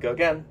 oh, here we go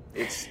again.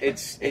 It's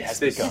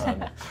this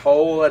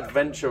whole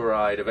adventure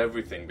ride of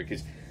everything.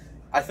 Because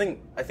I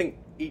think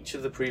each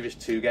of the previous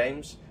 2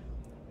 games,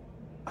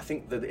 I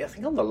think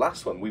on the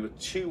last one we were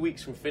 2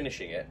 weeks from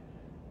finishing it,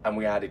 and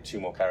we added 2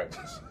 more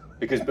characters.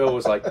 Because Bill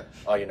was like,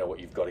 oh, you know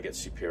what, you've got to get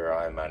Superior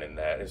Iron Man in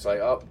there. And it's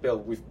like, oh, Bill,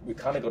 we've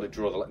kind of got to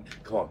draw the line.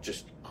 Come on,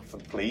 just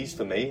please,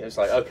 for me. It's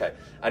like, okay.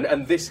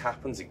 And this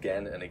happens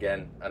again and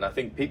again. And I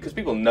think because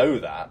people know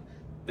that,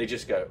 they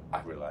just go,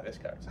 I really like this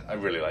character. I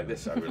really like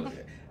this. I really like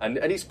it. And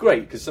it's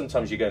great because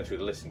sometimes you're going through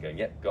the list and going,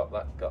 yeah, got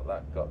that.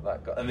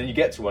 And then you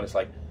get to one, it's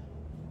like,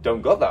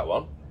 don't got that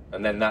one.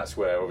 And then that's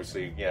where,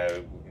 obviously,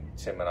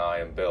 Tim and I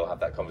and Bill had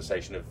that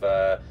conversation of,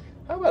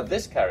 how about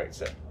this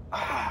character?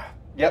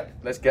 Yep,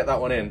 let's get that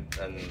one in,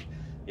 and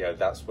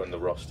that's when the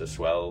roster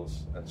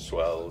swells, and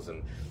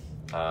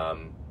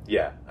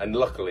and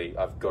luckily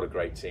I've got a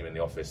great team in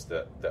the office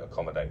that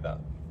accommodate that.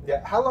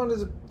 Yeah, how long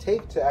does it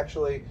take to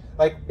actually,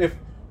 like, if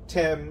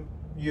Tim,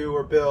 you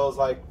or Bill's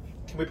like,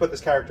 can we put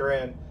this character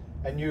in,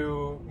 and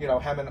you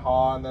hem and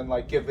haw and then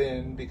like give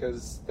in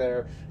because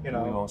they're we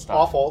won't stop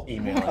awful.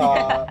 Emailing.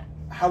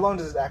 How long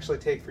does it actually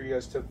take for you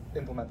guys to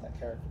implement that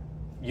character?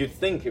 You'd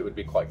think it would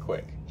be quite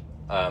quick,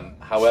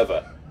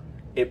 however.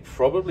 It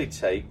probably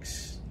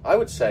takes, I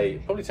would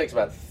say,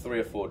 about 3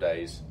 or 4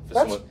 days for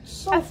someone.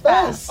 So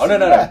fast. Oh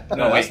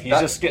no! Wait, he's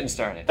just getting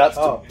started.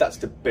 That's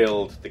to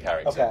build the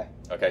character.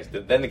 Okay. So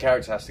then the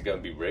character has to go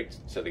and be rigged.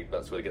 So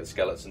that's where they get the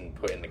skeleton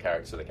put in the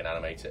character so they can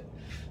animate it.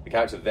 The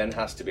character then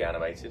has to be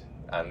animated,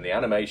 and the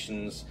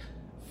animations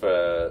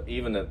for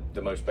even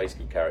the most basic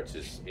of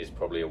characters is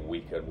probably a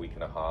week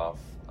and a half.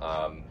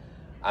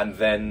 And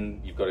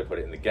then you've got to put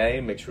it in the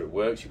game, make sure it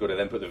works. You've got to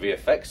then put the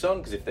VFX on,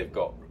 because if they've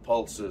got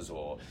repulsors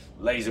or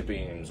laser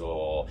beams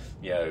or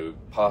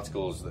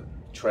particles that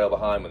trail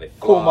behind when they fly,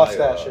 cool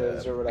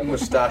mustaches or whatever.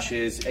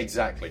 Mustaches,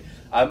 exactly.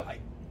 I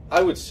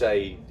would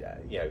say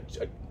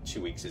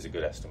 2 weeks is a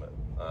good estimate,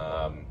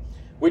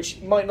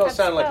 which might not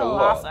sound like a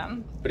lot.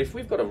 Awesome. But if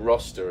we've got a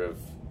roster of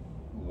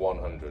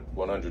 100,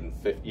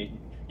 150,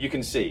 you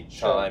can see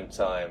time,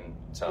 and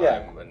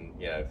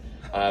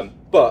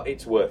but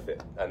it's worth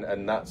it,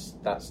 and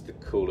that's the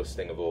coolest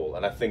thing of all.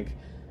 And I think,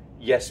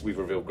 yes, we've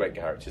revealed great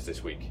characters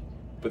this week,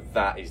 but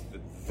that is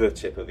the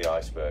tip of the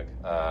iceberg.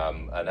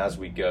 And as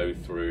we go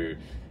through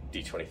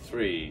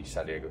D23,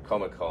 San Diego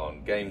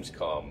Comic-Con,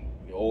 Gamescom,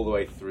 all the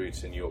way through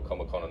to New York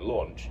Comic-Con and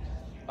launch,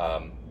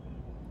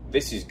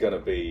 this is going to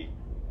be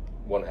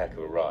one heck of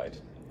a ride.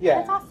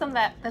 Yeah. It's awesome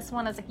that this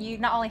one is like you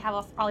not only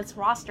have all these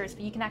rosters,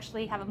 but you can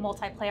actually have a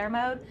multiplayer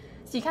mode.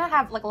 So you kind of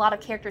have like a lot of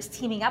characters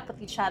teaming up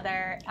with each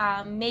other,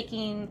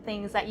 making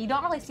things that you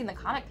don't really see in the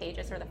comic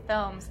pages or the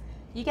films.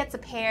 You get to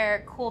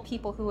pair cool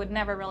people who would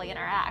never really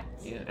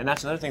interact. Yeah, and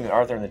that's another thing that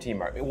Arthur and the team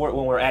are.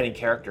 When we're adding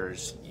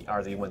characters,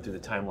 Arthur went through the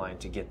timeline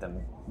to get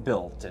them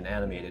built and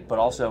animated, but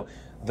also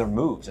their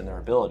moves and their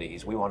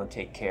abilities. We want to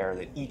take care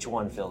that each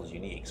one feels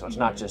unique. So it's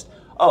not just,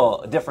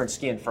 a different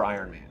skin for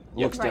Iron Man.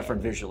 Looks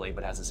different visually,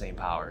 but has the same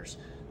powers.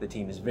 The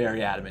team is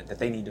very adamant that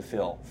they need to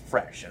feel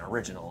fresh and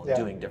original and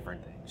doing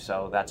different things.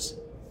 So that's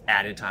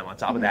added time on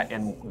top of that.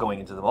 And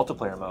going into the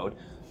multiplayer mode,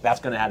 that's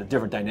going to add a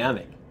different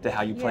dynamic to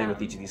how you play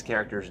with each of these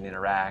characters and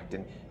interact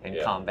and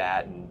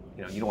combat. And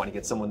you don't want to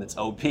get someone that's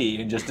OP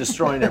and just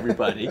destroying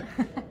everybody.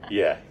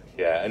 It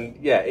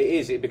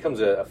is. It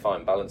becomes a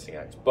fine balancing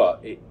act,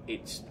 but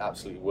it's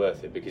absolutely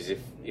worth it, because if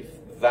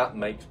that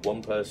makes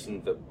one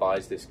person that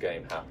buys this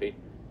game happy,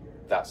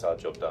 that's our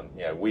job done.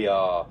 We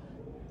are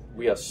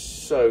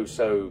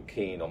so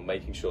keen on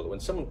making sure that when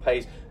someone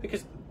pays,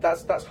 because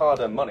that's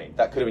hard-earned money.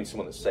 That could have been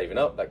someone that's saving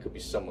up. That could be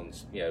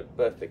someone's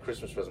birthday,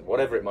 Christmas present,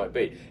 whatever it might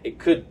be. It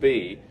could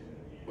be.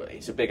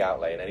 It's a big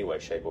outlay in any way,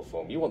 shape, or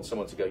form. You want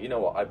someone to go, you know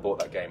what? I bought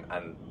that game,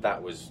 and that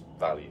was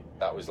value.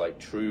 That was like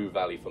true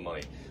value for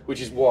money.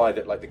 Which is why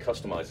that the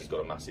customizer's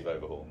got a massive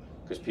overhaul,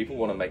 because people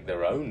want to make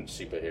their own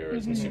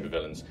superheroes and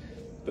supervillains.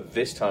 But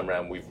this time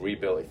around, we've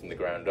rebuilt it from the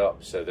ground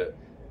up so that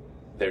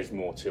there's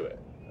more to it.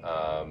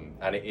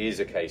 And it is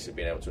a case of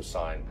being able to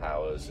assign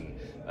powers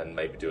and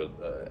maybe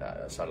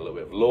assign a little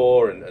bit of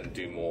lore and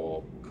do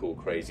more cool,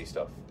 crazy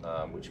stuff,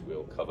 which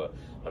we'll cover,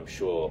 I'm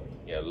sure,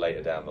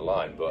 later down the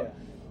line. But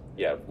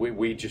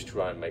we just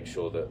try and make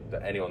sure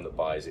that anyone that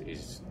buys it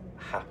is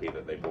happy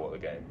that they bought the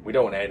game. We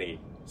don't want any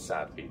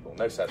sad people.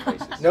 No sad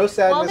faces. No sadness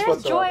Well, there's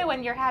whatsoever. joy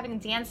when you're having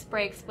dance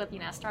breaks with,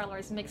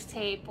 Star-Lord's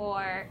mixtape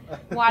or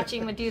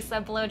watching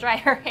Medusa blow dry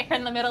her hair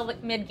in the middle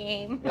of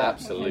mid-game.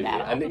 Absolutely.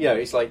 And,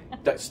 it's like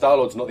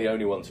Star-Lord's not the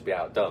only one to be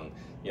outdone.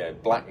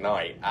 Black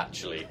Knight,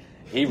 actually,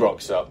 he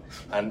rocks up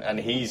and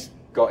he's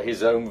got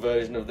his own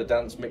version of the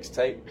dance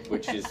mixtape,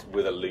 which is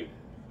with a lute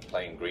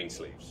playing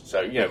Greensleeves.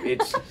 So,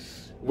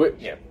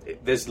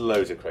 there's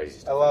loads of crazy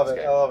stuff. I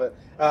love it.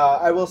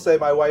 I will say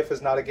my wife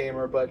is not a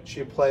gamer, but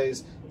she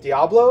plays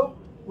Diablo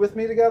with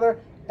me together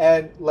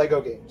and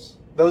Lego games.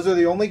 Those are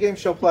the only games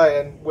she'll play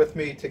and with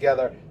me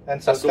together.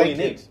 And so that's all you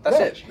need. That's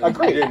it.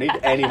 Agreed. You don't need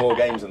any more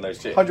games than those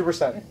two.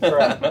 100%.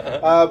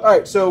 Correct. All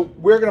right, so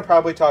we're going to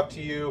probably talk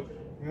to you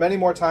many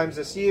more times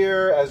this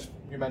year, as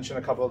you mentioned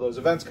a couple of those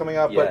events coming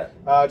up. Yeah.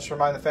 But just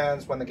remind the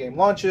fans when the game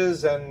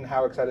launches and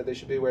how excited they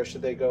should be. Where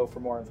should they go for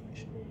more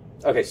information?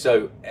 Okay,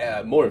 so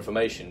more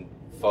information,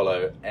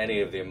 follow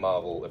any of the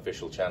Marvel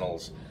official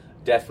channels.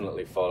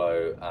 Definitely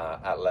follow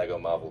at Lego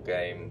Marvel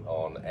Game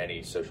on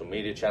any social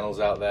media channels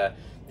out there.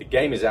 The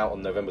game is out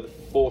on November the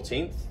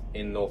 14th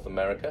in North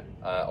America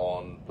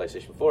on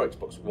PlayStation 4,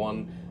 Xbox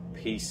One,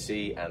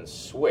 PC and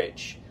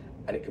Switch,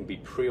 and it can be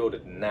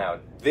pre-ordered now.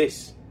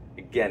 This,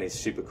 again, is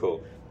super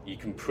cool. You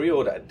can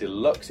pre-order a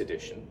deluxe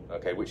edition,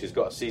 okay, which has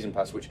got a season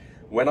pass, which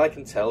when I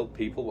can tell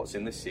people what's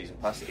in this season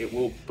pass, it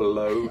will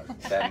blow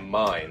their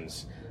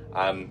minds.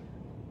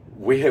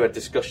 We had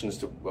discussions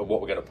to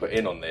what we're going to put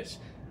in on this,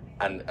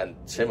 and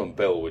Tim and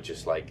Bill were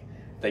just like,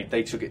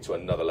 they took it to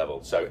another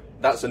level. So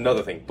that's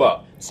another thing.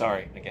 But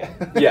Sorry,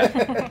 again.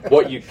 yeah,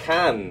 what you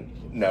can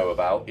know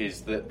about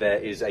is that there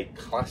is a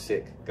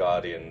classic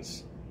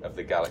Guardians of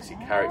the Galaxy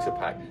character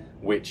pack,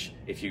 which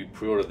if you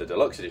pre-order the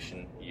deluxe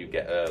edition, you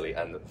get early,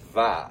 and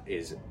that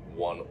is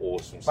one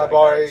awesome set My of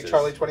boy characters.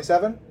 Charlie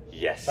 27.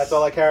 Yes. That's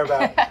all I care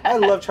about. I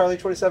love Charlie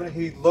 27.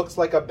 He looks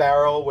like a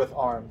barrel with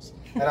arms.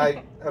 And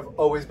I have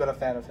always been a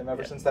fan of him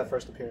ever since that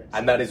first appearance.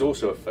 And that is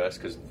also a first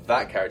because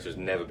that character has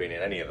never been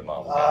in any of the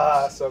Marvel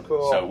games. So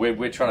cool. So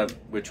we're trying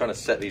to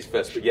set these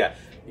first. But yeah,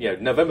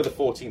 November the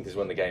 14th is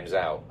when the game's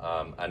out,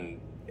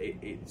 and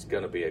it's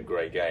going to be a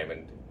great game,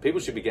 and people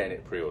should be getting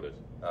it pre-ordered.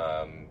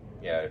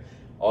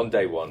 On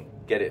day one,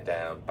 get it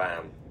down,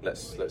 bam.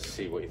 Let's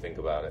see what you think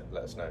about it.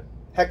 Let us know.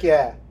 Heck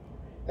yeah.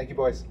 Thank you,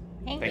 boys.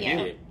 Thank Thank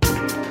you. you.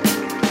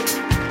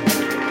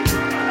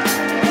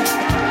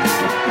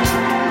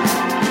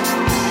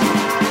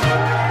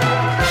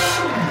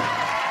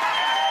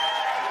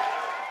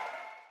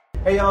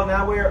 Hey y'all,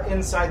 now we're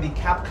inside the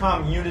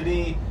Capcom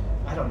Unity,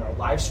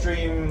 live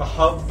stream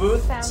hub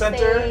booth Sound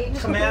center stage.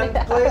 command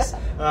place.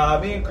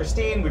 Me and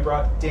Christine, we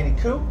brought Danny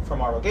Koo from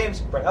Marvel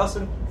Games, Brett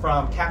Elson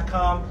from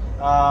Capcom,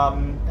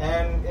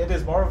 and it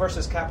is Marvel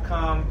vs.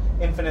 Capcom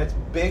Infinite's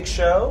big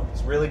show.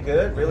 It's really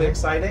good, really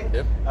exciting.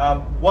 Yep.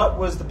 What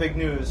was the big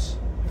news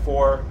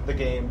for the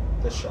game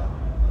this show?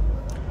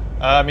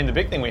 The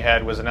big thing we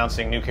had was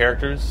announcing new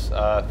characters,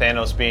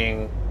 Thanos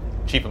being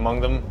chief among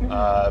them,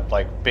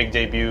 big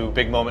debut,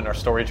 big moment in our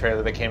story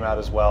trailer that came out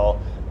as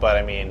well.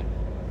 But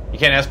you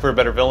can't ask for a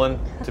better villain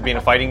to be in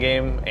a fighting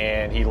game,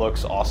 and he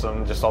looks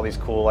awesome. Just all these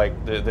cool,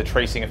 the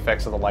tracing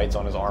effects of the lights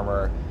on his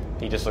armor.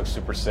 He just looks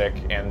super sick.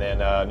 And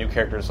then new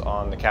characters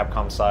on the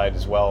Capcom side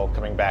as well,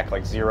 coming back,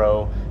 like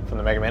Zero from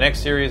the Mega Man X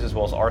series, as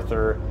well as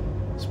Arthur,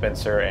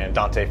 Spencer, and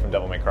Dante from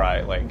Devil May Cry.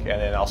 And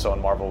then also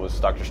on Marvel was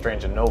Doctor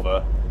Strange and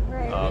Nova.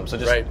 Right. So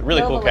just Right.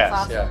 really Nova cool looks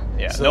cast. awesome.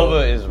 Yeah, So-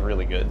 Nova is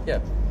really good. Yeah,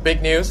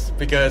 big news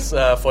because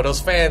for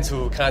those fans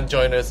who can't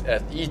join us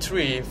at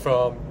E3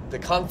 from the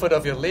comfort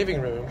of your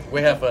living room,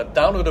 we have a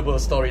downloadable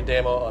story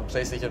demo on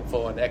PlayStation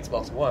 4 and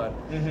Xbox One,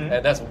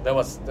 and that's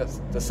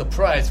the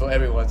surprise for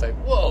everyone. It's like,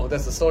 whoa,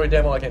 that's the story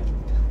demo. I can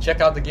check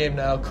out the game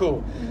now.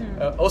 Cool.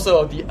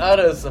 Also, the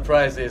other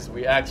surprise is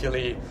we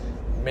actually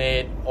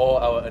made all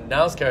our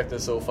announced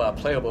characters so far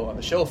playable on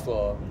the show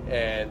floor,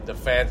 and the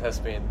fans has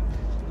been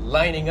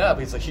lining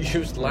up. It's a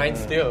huge line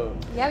still.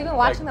 Yeah, we've been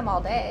watching them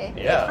all day.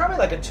 It's probably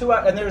like a 2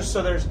 hour, and there's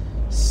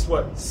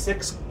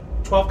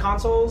 12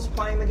 consoles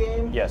playing the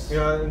game? Yes.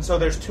 And so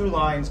there's 2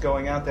 lines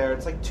going out there.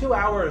 It's like 2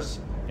 hours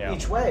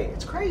each way.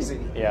 It's crazy.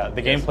 Yeah,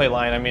 the gameplay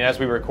line, as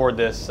we record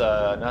this,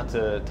 not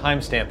to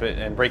timestamp it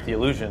and break the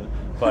illusion,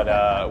 but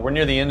we're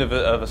near the end of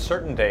a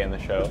certain day in the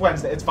show. It's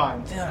Wednesday. It's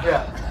fine.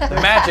 Yeah.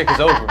 The magic is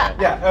over, man.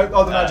 Yeah,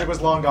 all the magic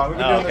was long gone. We've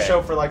been doing the okay.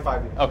 show for like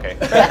 5 years. Okay,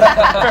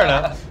 fair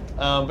enough.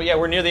 But yeah,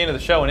 we're near the end of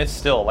the show, and it's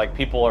still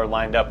people are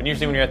lined up. And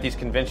usually, when you're at these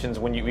conventions,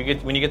 when you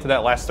get to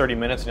that last 30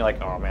 minutes, and you're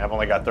like, oh man, I've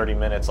only got 30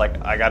 minutes.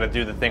 I got to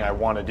do the thing I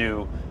want to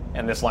do,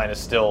 and this line is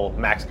still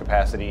max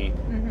capacity.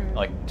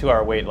 2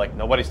 hour wait.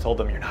 Nobody's told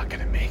them you're not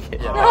going to make it.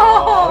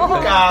 Oh,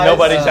 you guys.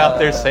 Nobody's out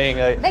there saying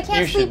They can't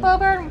you sleep should.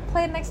 over and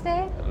play the next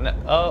day?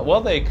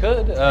 Well, they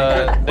could. They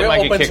We're might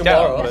open get kicked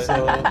tomorrow, out.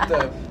 But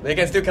so they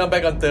can still come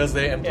back on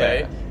Thursday and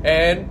play.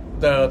 And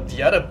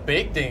the other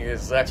big thing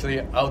is actually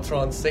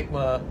Ultron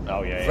Sigma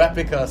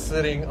replica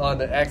sitting on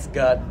the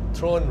X-God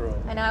throne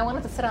room. I know, I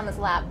wanted to sit on his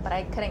lap, but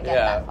I couldn't get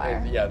that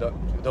far.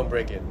 Don't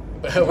break it.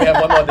 We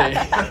have one more day.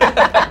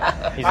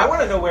 I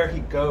want to know where he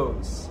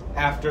goes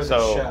after the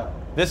show.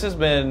 This has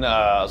been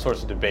a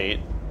source of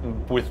debate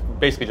with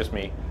basically just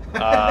me.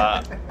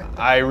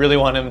 I really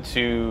want him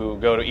to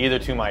go to either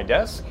to my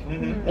desk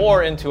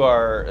or in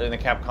the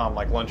Capcom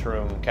like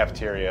lunchroom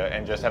cafeteria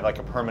and just have like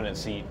a permanent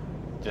seat,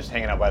 just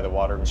hanging out by the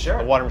water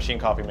machine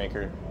coffee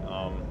maker.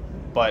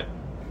 But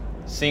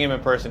seeing him in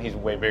person, he's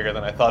way bigger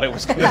than I thought it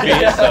was going to be.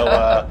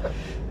 So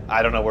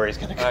I don't know where he's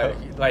going to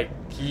go.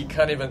 He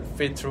can't even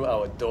fit through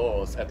our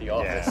doors at the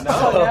office. Yeah.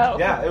 No.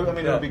 Yeah, it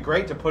would be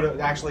great to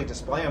actually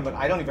display them, but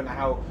I don't even know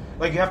how.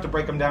 Like, you have to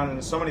break them down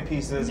into so many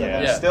pieces, and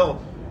then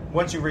still,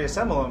 once you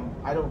reassemble them,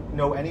 I don't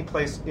know any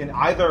place in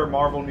either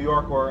Marvel New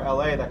York or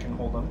LA that can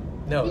hold them.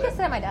 No, you can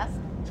sit at my desk.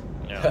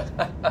 Yeah.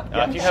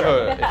 If you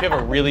have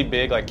a really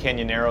big like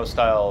Canyonero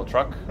style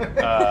truck,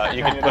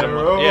 you can put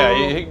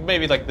him.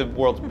 Maybe like the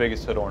world's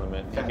biggest hood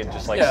ornament. You can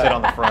just like sit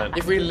on the front.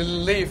 If we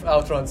leave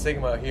Ultron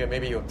Sigma here,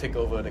 maybe he'll take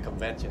over the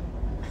convention,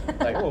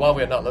 while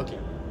we're not looking.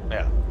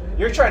 Yeah.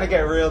 You're trying to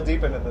get real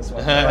deep into this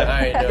one.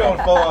 You're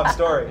going full on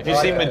story. If you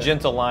see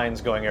magenta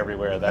lines going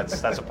everywhere,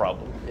 that's a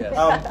problem.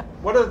 Yes.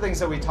 One of the things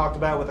that we talked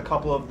about with a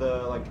couple of the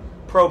like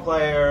pro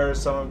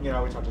players, we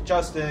talked to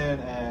Justin,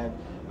 and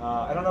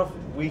I don't know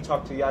if we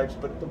talked to Yipes,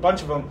 but a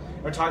bunch of them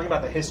are talking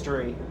about the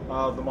history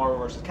of the Marvel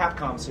vs.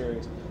 Capcom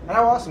series and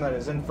how awesome that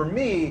is. And for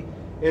me,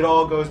 it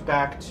all goes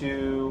back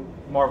to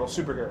Marvel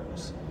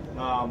superheroes.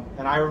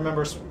 And I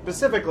remember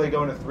specifically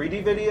going to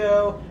 3D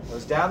Video. I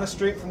was down the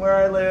street from where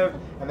I lived,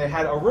 and they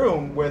had a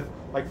room with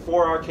like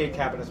 4 arcade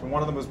cabinets, and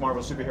one of them was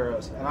Marvel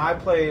superheroes. And I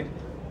played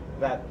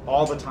that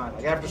all the time,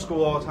 like after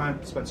school all the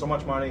time, spent so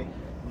much money.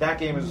 That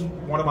game is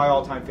one of my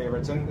all-time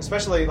favorites, and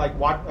especially like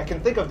I can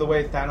think of the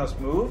way Thanos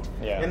moved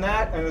in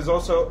that, and there's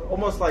also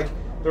almost like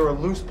there were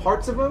loose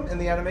parts of him in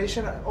the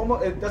animation.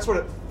 That's what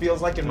it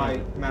feels like in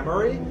my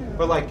memory,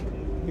 but like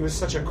it was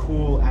such a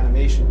cool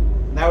animation.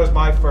 And that was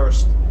my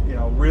first,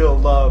 real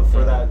love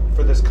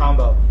for this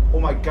combo. Oh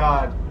my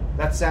god,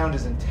 that sound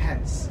is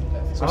intense.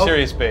 Some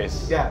serious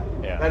bass. Yeah,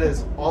 that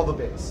is all the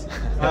bass.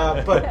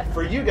 But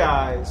for you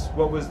guys,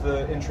 what was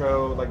the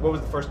intro? Like, what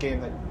was the first game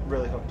that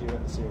really hooked you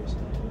in the series?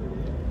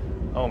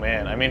 Oh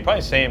man, I mean,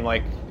 probably same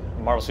like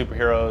Marvel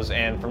superheroes,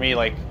 and for me,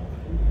 like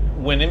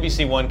when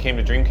NBC One came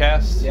to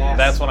Dreamcast,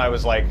 that's when I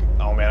was like,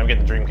 oh man, I'm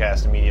getting the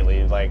Dreamcast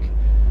immediately. Like,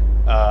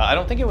 I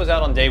don't think it was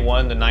out on day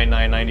one, the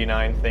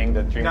 $99.99 thing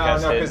that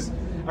Dreamcast did. No, because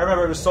I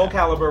remember it was Soul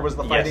Calibur was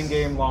the fighting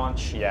game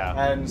launch,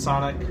 and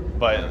Sonic,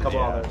 and a couple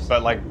others.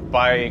 But like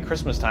by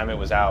Christmas time, it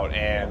was out,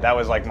 and that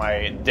was like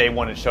my day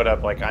one. It showed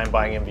up like I'm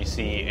buying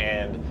NBC,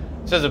 and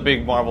this is a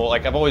big Marvel.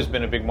 Like I've always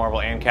been a big Marvel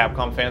and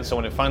Capcom fan, so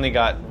when it finally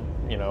got,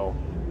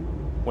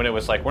 when it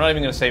was like, we're not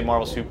even going to say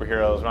Marvel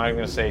superheroes, we're not even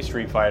going to say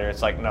Street Fighter,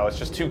 it's like, no, it's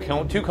just two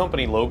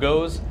company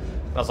logos.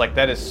 And I was like,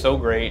 that is so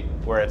great,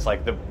 where it's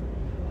like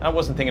I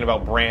wasn't thinking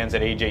about brands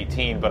at age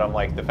 18, but I'm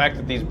like, the fact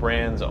that these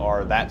brands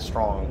are that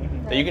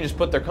strong, that you can just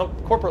put their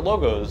corporate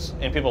logos,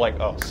 and people are like,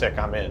 oh, sick,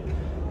 I'm in.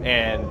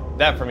 And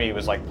that for me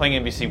was like,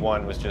 playing NBC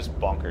One was just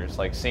bonkers.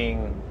 Like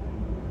seeing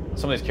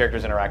some of these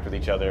characters interact with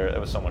each other, it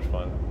was so much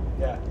fun.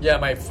 Yeah,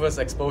 my first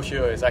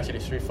exposure is actually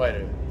Street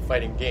Fighter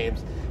fighting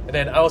games. And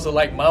then I also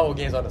like Marvel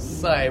games on the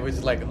side, which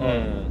is like,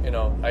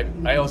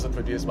 I also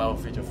produce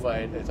Marvel Future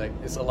Fight.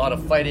 It's a lot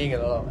of fighting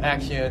and a lot of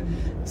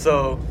action.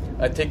 So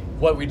I take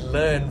what we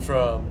learned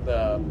from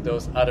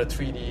those other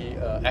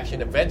 3D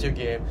action adventure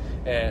game,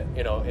 and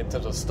in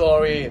terms of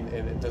story, and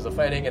in terms of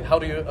fighting, and how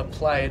do you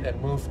apply it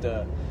and move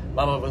the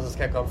Marvel vs.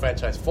 Capcom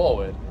franchise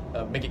forward,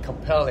 make it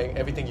compelling.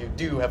 Everything you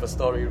do have a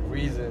story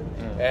reason,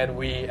 and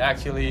we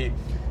actually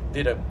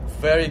did a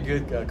very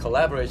good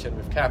collaboration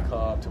with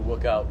Capcom to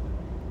work out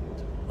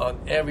on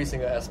every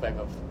single aspect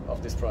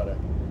of this product.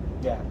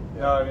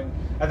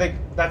 I think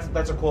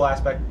that's a cool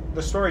aspect.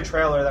 The story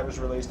trailer that was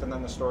released and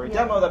then the story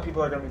demo that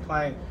people are going to be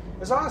playing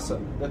is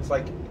awesome. It's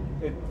like,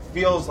 it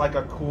feels like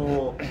a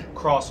cool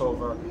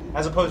crossover,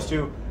 as opposed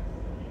to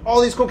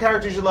all these cool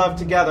characters you love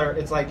together.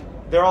 It's like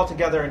they're all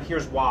together, and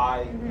here's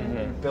why.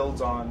 It builds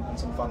on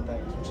some fun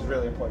things, which is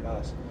really important to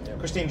us.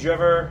 Christine, did you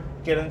ever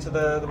get into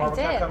the Marvel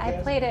Capcom games?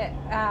 I played it.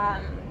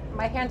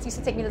 My parents used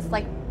to take me to this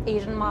like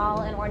Asian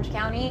mall in Orange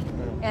County,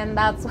 and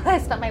that's what I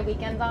spent my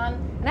weekends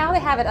on. Now they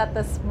have it at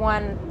this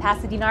one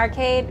Pasadena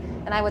arcade,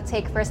 and I would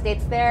take first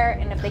dates there,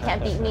 and if they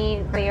can't beat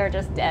me, they are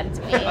just dead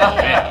to me.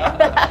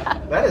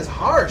 That is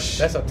harsh.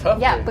 That's a tough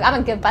Yeah, game. but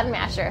I'm a good button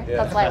masher.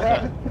 That's why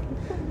I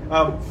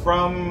win.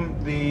 From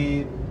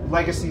the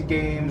legacy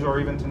games or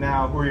even to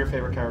now, who are your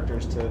favorite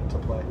characters to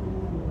play?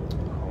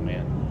 Oh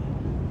man,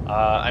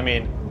 I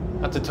mean,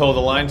 not to toe the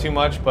line too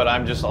much, but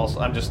I'm just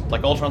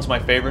like, Ultron's my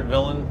favorite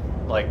villain.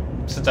 Like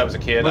since I was a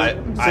kid,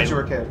 since you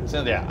were a kid.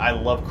 I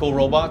love cool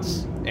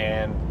robots,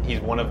 and he's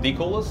one of the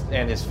coolest.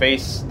 And his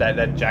face,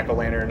 that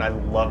jack-o'-lantern, I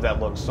love that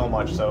look so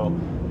much. So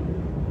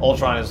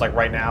Ultron is like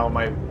right now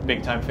my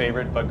big time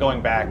favorite. But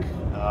going back,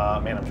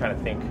 man, I'm trying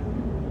to think.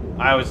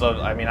 I always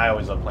loved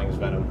playing as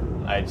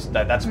Venom.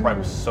 That's why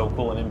was so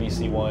cool in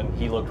NBC One.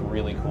 He looked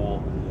really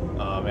cool,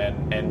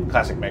 and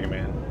classic Mega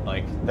Man.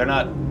 Like they're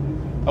not.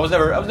 I was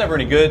never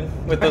any good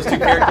with those two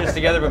characters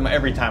together, but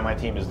every time my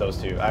team is those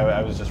two,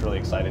 I was just really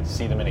excited to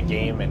see them in a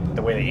game, and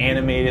the way they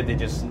animated, they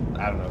just,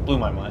 I don't know, blew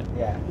my mind.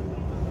 Yeah.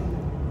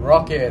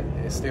 Rocket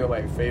is still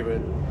my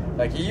favorite.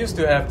 Like, he used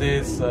to have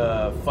this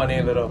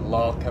funny little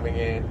log coming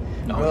in.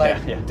 We're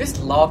like, this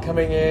log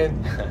coming in,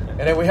 and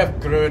then we have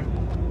Groot.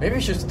 Maybe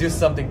we should do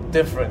something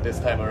different this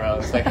time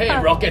around. It's like, hey,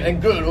 Rocket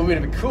and Groot will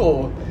be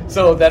cool.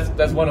 So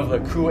that's one of the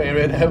cool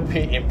areas that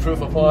we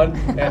improve upon.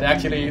 And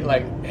actually,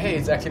 like, hey,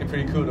 it's actually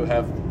pretty cool to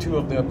have two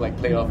of them like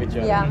play off each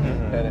other. Yeah.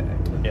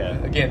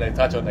 And again, I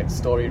touch on like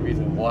story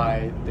reason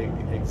why they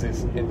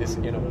exist in this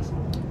universe.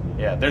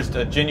 Yeah, there's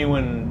a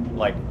genuine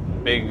like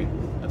big,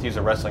 let's use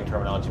a wrestling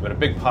terminology, but a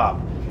big pop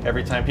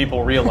every time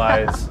people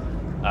realize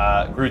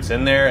Groot's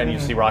in there, and you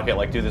see Rocket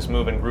like do this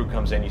move, and Groot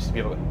comes in. You see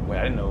people go, wait,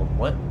 I didn't know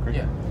what. Groot?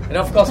 Yeah, and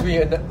of course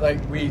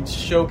we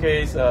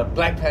showcase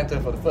Black Panther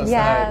for the first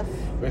time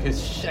with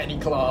his shiny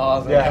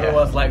claws, and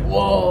everyone's like,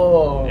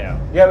 whoa.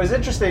 Yeah, it was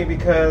interesting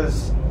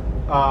because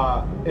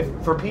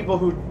for people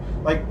who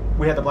like,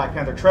 we had the Black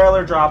Panther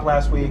trailer drop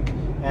last week,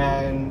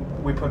 and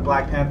we put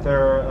Black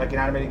Panther, like an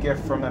animated GIF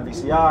from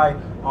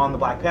MVCI, on the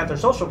Black Panther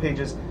social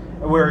pages,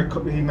 where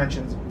he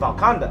mentions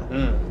Valkanda,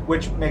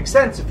 which makes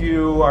sense if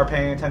you are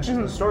paying attention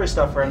to the story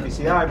stuff for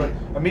MVCI, but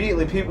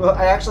immediately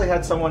I actually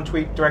had someone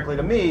tweet directly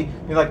to me,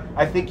 being like,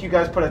 I think you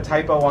guys put a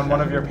typo on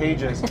one of your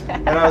pages.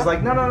 And I was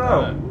like,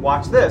 no,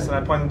 watch this. And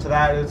I point them to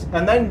that.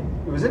 And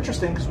then it was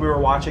interesting because we were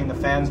watching the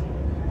fans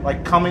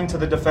like coming to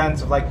the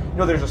defense of like,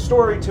 there's a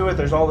story to it,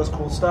 there's all this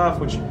cool stuff,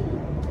 which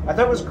I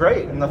thought was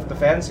great, and the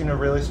fans seem to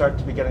really start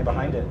to be getting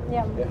behind it.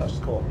 Yeah, which is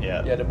cool.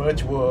 Yeah, the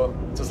merge war,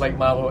 just like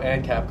Marvel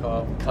and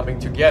Capcom coming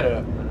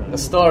together. The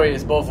story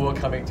is both were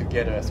coming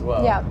together as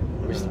well. Yeah,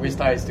 which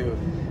ties to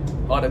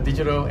on the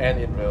digital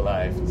and in real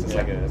life. It's just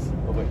like this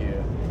over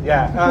here.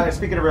 Yeah.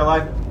 Speaking of real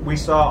life, we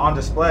saw on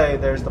display.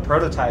 There's the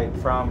prototype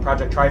from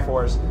Project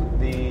Triforce,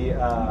 the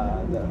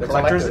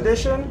collector's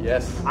edition.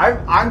 Yes.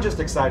 I'm just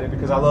excited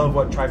because I love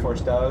what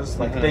Triforce does.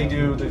 Like they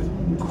do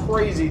the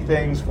crazy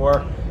things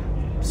for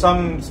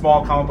some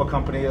small comic book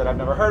company that I've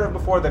never heard of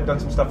before. They've done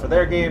some stuff for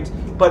their games,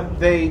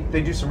 but they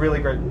do some really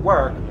great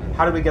work.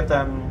 How do we get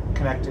them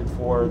connected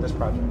for this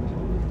project?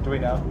 Do we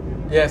know?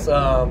 Yes.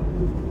 So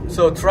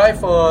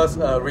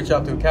Triforce reached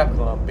out to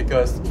Capcom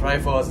because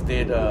Triforce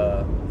did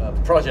a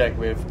project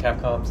with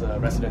Capcom's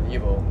Resident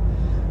Evil,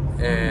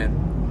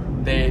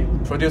 and they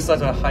produced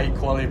such a high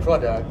quality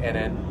product, and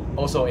then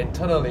also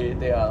internally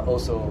they are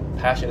also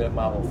passionate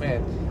Marvel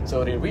fans.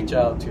 So they reached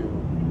out to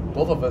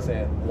both of us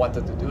and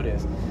wanted to do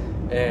this.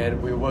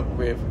 And we work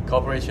with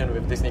cooperation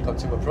with Disney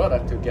Consumer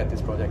Product to get this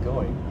project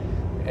going.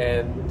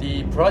 And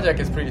the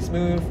project is pretty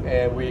smooth,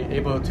 and we're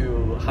able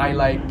to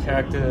highlight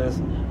characters.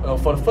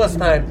 For the first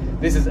time,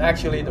 this is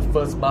actually the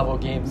first Marvel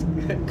Games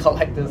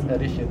collector's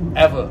edition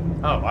ever.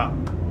 Oh, wow.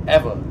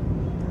 Ever.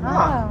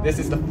 Oh. This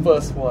is the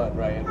first one,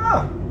 Ryan.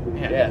 Oh.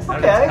 Man, Yes. How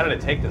did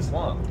it take this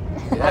long?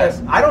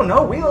 Yes. I don't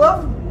know. We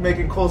love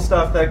making cool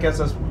stuff that gets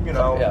us,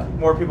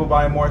 more people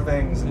buying more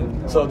things.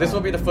 So this will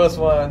be the first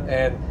one,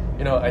 and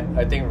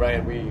I think,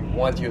 Ryan, we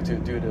want you to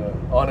do the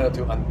honor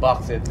to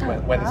unbox it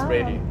when it's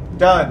ready.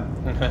 Done.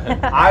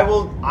 I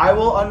will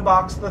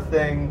unbox the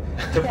thing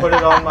to put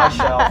it on my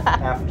shelf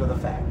after the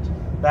fact.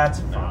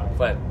 That's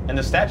fine. And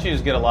the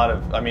statues get a lot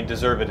of,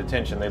 deserved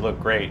attention. They look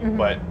great,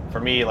 but for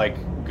me, like,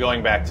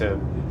 going back to,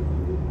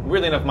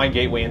 weirdly enough, my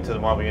gateway into the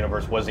Marvel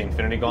Universe was the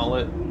Infinity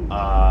Gauntlet.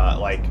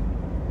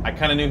 I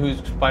kind of knew who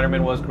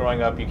Spider-Man was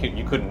growing up.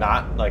 You could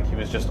not, like, he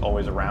was just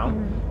always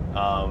around.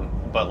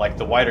 But like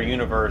the wider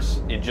universe,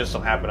 it just so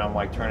happened I'm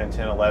like turning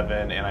 10,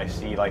 11, and I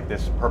see like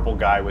this purple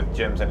guy with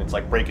gems, and it's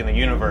like breaking the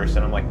universe,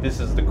 and I'm like, this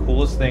is the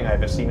coolest thing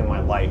I've ever seen in my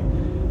life.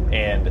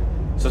 And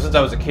so since I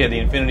was a kid, the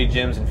Infinity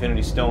Gems,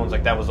 Infinity Stones,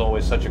 like that was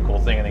always such a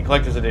cool thing. And the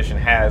collector's edition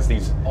has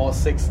these all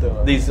six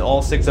of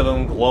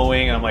them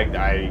glowing, and I'm like,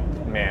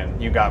 man,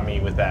 you got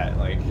me with that.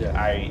 Like,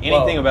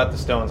 anything about the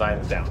stones, I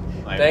am down.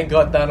 Thank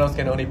God Thanos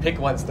can only pick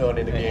one stone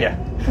in the game.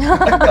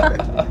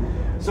 Yeah.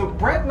 So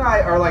Brett and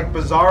I are like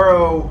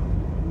bizarro,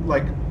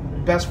 like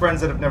best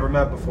friends that have never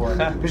met before.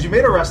 Because you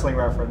made a wrestling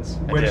reference,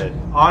 which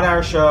on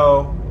our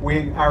show,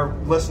 our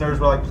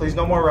listeners were like, please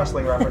no more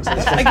wrestling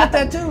references. I get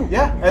that too.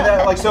 Yeah, and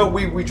then, so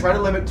we try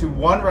to limit to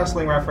one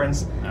wrestling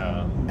reference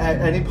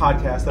at any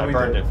podcast that we do.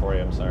 I burned it for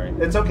you, I'm sorry.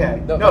 It's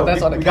okay. No,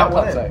 that's on the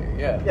Capcom site.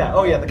 Yeah.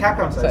 Oh yeah, the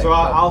Capcom site. So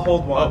I'll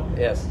hold one. Oh,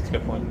 yes. That's a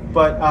good point.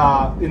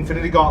 But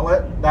Infinity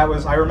Gauntlet,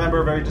 I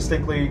remember very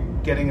distinctly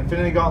getting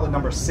Infinity Gauntlet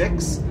number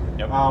 6.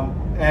 Yep.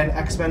 And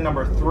X-Men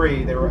number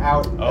 3. They were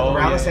out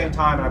around the same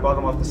time, and I bought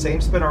them off the same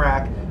spinner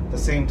rack at the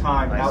same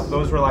time. Nice. Now,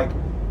 those were like,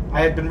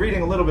 I had been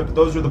reading a little bit, but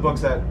those were the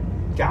books that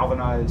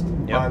galvanized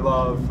my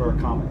love for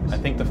comics. I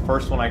think the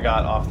first one I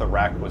got off the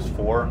rack was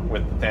 4,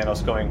 with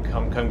Thanos going,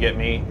 come get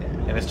me,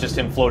 and it's just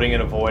him floating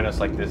in a void, and it's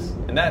like this,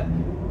 and that,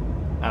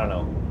 I don't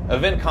know.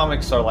 Event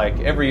comics are like,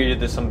 every year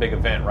there's some big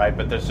event, right?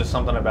 But there's just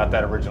something about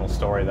that original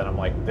story that I'm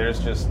like, there's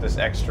just this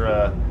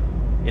extra,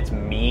 it's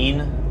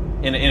mean,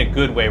 in a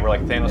good way, where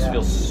like Thanos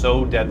feels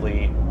so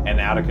deadly and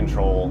out of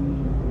control,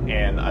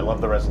 and I love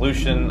the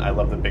resolution. I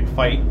love the big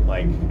fight.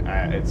 Like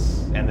and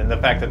then the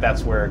fact that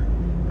that's where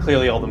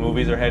clearly all the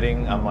movies are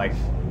heading. I'm like,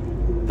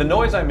 the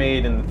noise I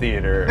made in the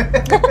theater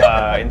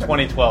in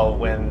 2012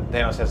 when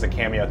Thanos has the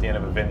cameo at the end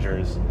of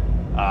Avengers.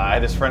 I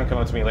had this friend come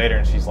up to me later,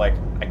 and she's like,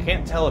 "I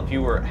can't tell if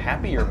you were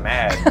happy or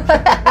mad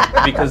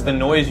because the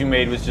noise you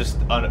made was just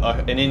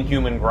an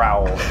inhuman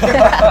growl."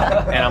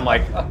 And I'm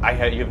like,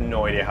 you have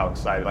no idea how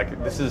excited.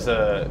 Like, this is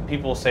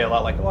people say a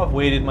lot like, "Oh, I've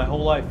waited my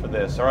whole life for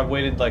this," or "I've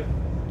waited like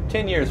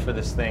 10 years for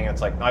this thing."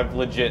 It's like, I've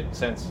legit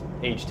since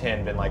age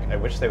 10 been like, I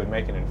wish they would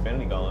make an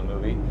Infinity Gauntlet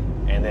movie,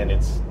 and then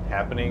it's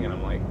happening, and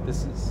I'm like,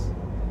 this is.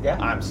 Yeah.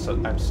 I'm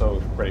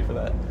so ready for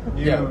that.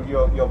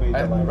 You'll be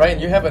delighted. Ryan,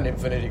 you have an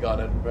Infinity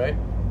Gauntlet, right?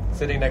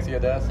 Sitting next to your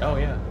desk. Oh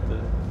yeah.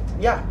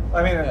 Yeah,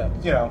 I mean,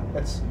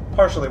 it's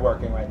partially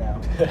working right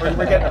now.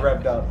 We're getting it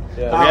revved up.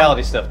 The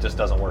reality stuff just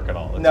doesn't work at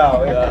all.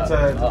 No, it's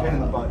a pain in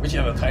the butt. We should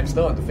have a time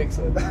stone to fix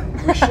it.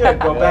 We should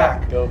go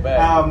back. Go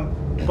back.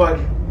 But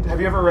have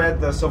you ever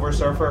read the Silver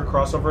Surfer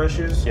crossover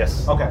issues?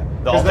 Yes. Okay.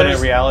 The alternate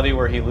reality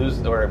where he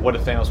loses, or what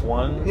if Thanos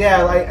won?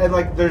 Yeah,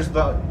 like there's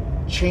the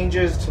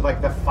changes to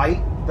like the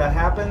fight that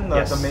happened,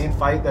 the main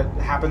fight that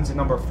happens in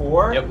number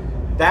 4. Yep.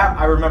 That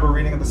I remember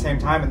reading at the same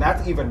time, and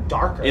that's even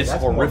darker. It's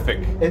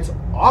horrific. It's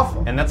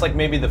awful. And that's like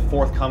maybe the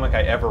 4th comic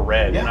I ever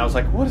read, and I was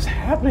like, what is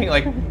happening?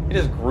 Like, it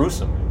is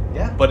gruesome.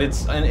 Yeah. But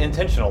it's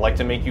intentional, like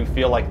to make you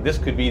feel like this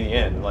could be the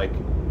end. Like,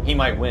 he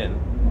might win.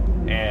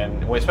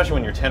 And especially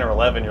when you're 10 or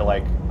 11, you're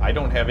like, I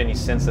don't have any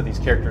sense that these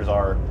characters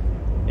are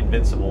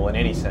invincible in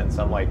any sense.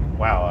 I'm like,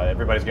 wow,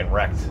 everybody's getting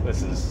wrecked.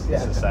 This is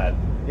sad.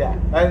 Yeah,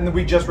 and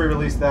we just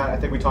re-released that. I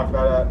think we talked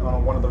about it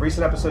on one of the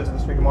recent episodes of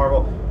This Week in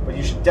Marvel. But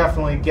you should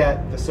definitely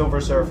get the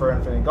Silver Surfer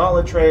Infinity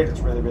Gauntlet trade.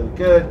 It's really, really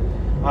good.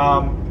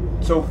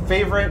 So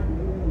favorite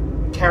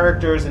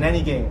characters in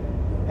any game.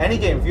 Any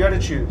game, if you had to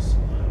choose.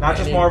 Not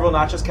just Marvel,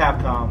 not just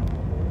Capcom.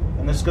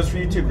 And this goes for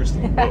you too,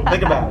 Christine.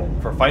 Think about it.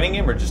 For a fighting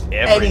game or just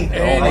everything?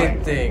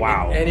 Anything.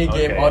 Wow. Any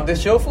game on the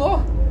show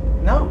floor?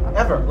 No,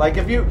 ever. Like,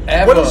 if you...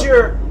 Ever. What is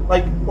your...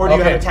 Like, or do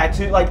you have a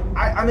tattoo? Like,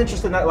 I'm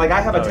interested in that. Like, I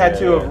have a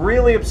tattoo of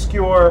really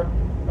obscure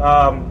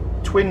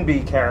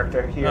Twinbee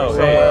character here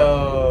somewhere.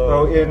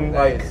 So in,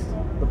 like,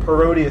 the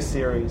Parodius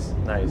series.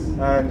 Nice.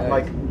 And,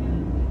 like,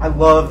 I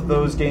love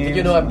those games. Did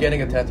you know I'm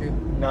getting a tattoo?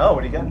 No,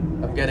 what do you get?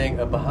 I'm getting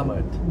a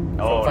Bahamut from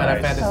Final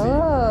nice. Fantasy.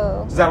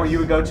 Oh. Is that what you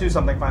would go to?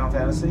 Something Final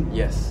Fantasy?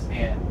 Yes.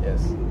 Man.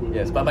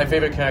 Yes. But my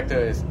favorite character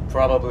is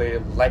probably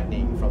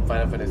Lightning from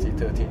Final Fantasy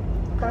 13.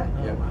 Okay.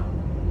 Yeah.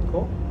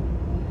 Cool.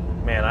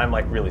 Man, I'm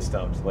like really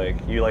stumped. Like,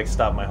 you like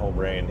stopped my whole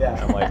brain.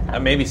 Yeah. I'm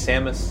like, maybe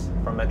Samus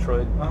from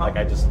Metroid. Like,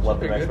 I just love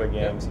the Pretty Metroid good.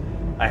 games.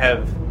 I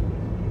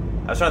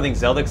was trying to think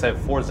Zelda because I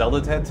have 4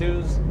 Zelda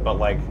tattoos, but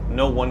like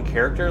no one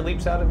character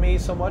leaps out at me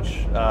so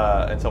much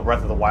until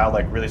Breath of the Wild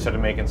like really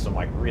started making some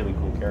like really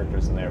cool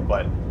characters in there.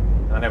 But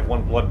and I have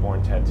one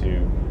Bloodborne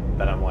tattoo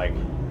that I'm like,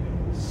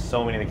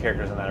 so many of the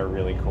characters in that are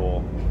really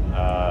cool.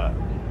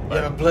 You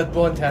have a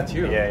Bloodborne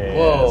tattoo? Yeah.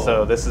 Whoa.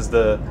 So this is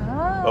the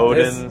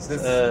Odin's.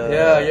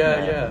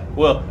 Yeah.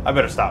 Well, I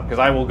better stop because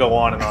I will go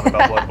on and on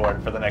about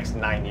Bloodborne for the next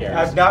 9 years.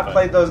 I've not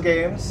played those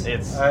games.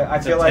 It's I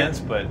feel intense,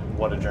 but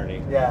what a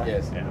journey. Yeah.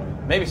 Yes. Yeah.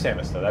 Maybe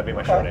Samus though. That'd be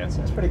my short answer.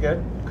 That's pretty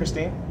good.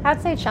 Christine?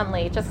 I'd say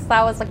Chun-Li, just 'cause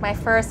that was like my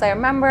first I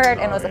remembered,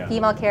 and it was a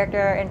female character,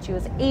 and she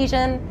was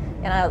Asian,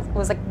 and it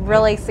was like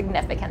really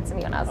significant to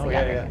me when I was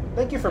younger. Yeah.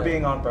 Thank you for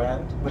being on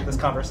brand with this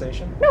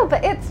conversation. No,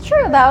 but it's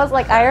true. That was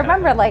like, I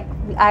remember like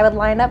I would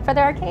line up for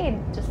the arcade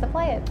just to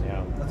play it.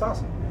 Yeah. That's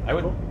awesome. I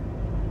would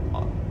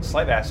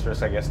slight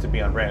asterisk, I guess, to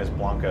be on brand is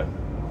Blanca,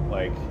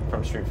 like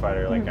from Street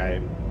Fighter. Like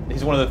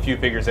he's one of the few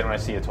figures that when I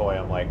see a toy,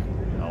 I'm like,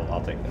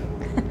 I'll take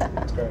that.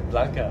 That's great.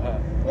 Blanca, huh?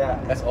 Yeah.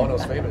 That's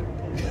Ono's favorite.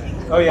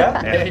 Oh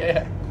yeah?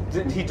 Yeah.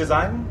 Did he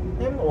design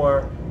him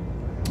or?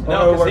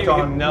 No,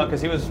 Ono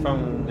because he was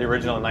from the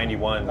original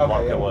 '91. Okay,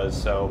 Blanca yeah.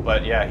 was so,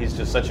 but yeah, he's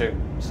just such a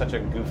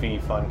goofy,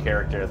 fun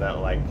character that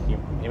like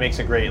he makes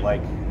a great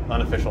like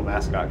unofficial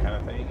mascot kind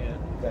of thing.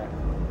 Yeah.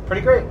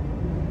 Pretty great.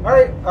 All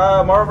right,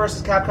 Marvel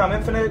vs. Capcom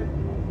Infinite,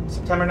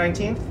 September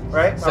 19th, right?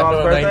 My mom's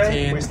September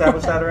birthday. 19th. We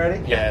established that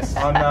already. Yes.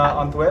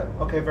 On Thwip.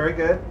 Okay, very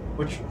good.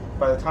 Which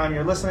by the time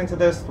you're listening to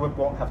this, Thwip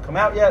won't have come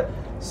out yet.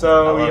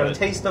 So we got a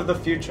taste of the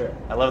future.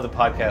 I love the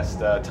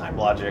podcast time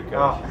logic.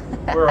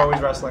 We're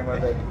always wrestling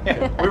with it.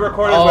 Yeah. We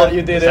recorded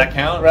you did Does it. that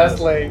count?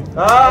 Wrestling.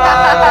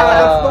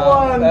 That's the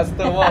one. That's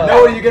the one.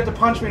 Noah, you get to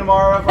punch me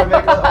tomorrow if I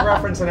make a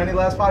reference in any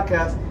last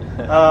podcast.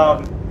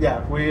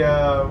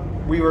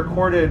 We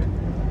recorded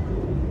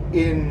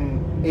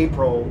in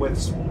April with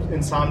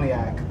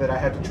Insomniac that I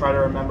had to try to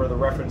remember the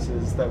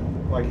references that,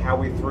 like, how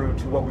we threw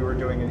to what we were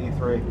doing in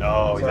E3.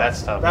 Oh, So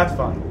that's tough. That's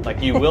fun.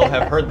 Like, you will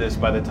have heard this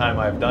by the time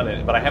I've done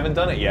it, but I haven't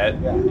done it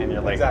yet. Yeah, and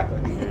you're like,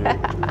 exactly.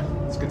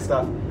 It's good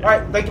stuff. All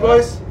right, thank you,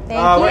 boys.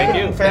 Where Thank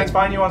can fans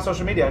find you on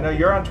social media? I know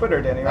you're on Twitter,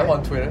 Danny, right? I'm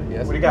on Twitter,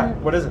 yes. What do you got?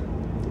 What is it?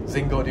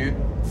 Zingo Dude.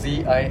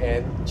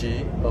 Zingo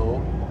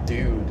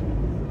Dude.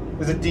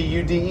 Is it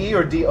D-U-D-E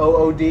or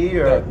D-O-O-D?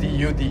 Or? No,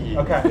 D-U-D-E.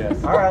 Okay.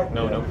 Yes. All right.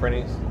 no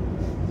printies.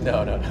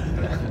 No.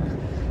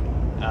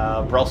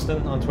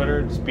 Brelston on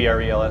Twitter, just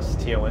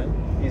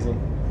BRELSTON. Easy.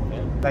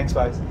 Yeah. Thanks,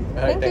 guys. All right,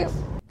 Thank you. thanks.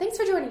 Thanks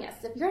thanks for joining us.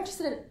 If you're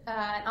interested in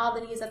all the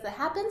news as it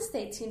happens,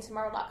 stay tuned to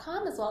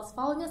Marvel.com, as well as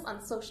following us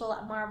on social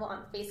at Marvel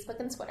on Facebook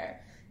and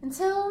Twitter.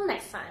 Until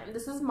next time,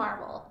 this is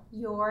Marvel,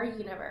 your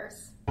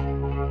universe.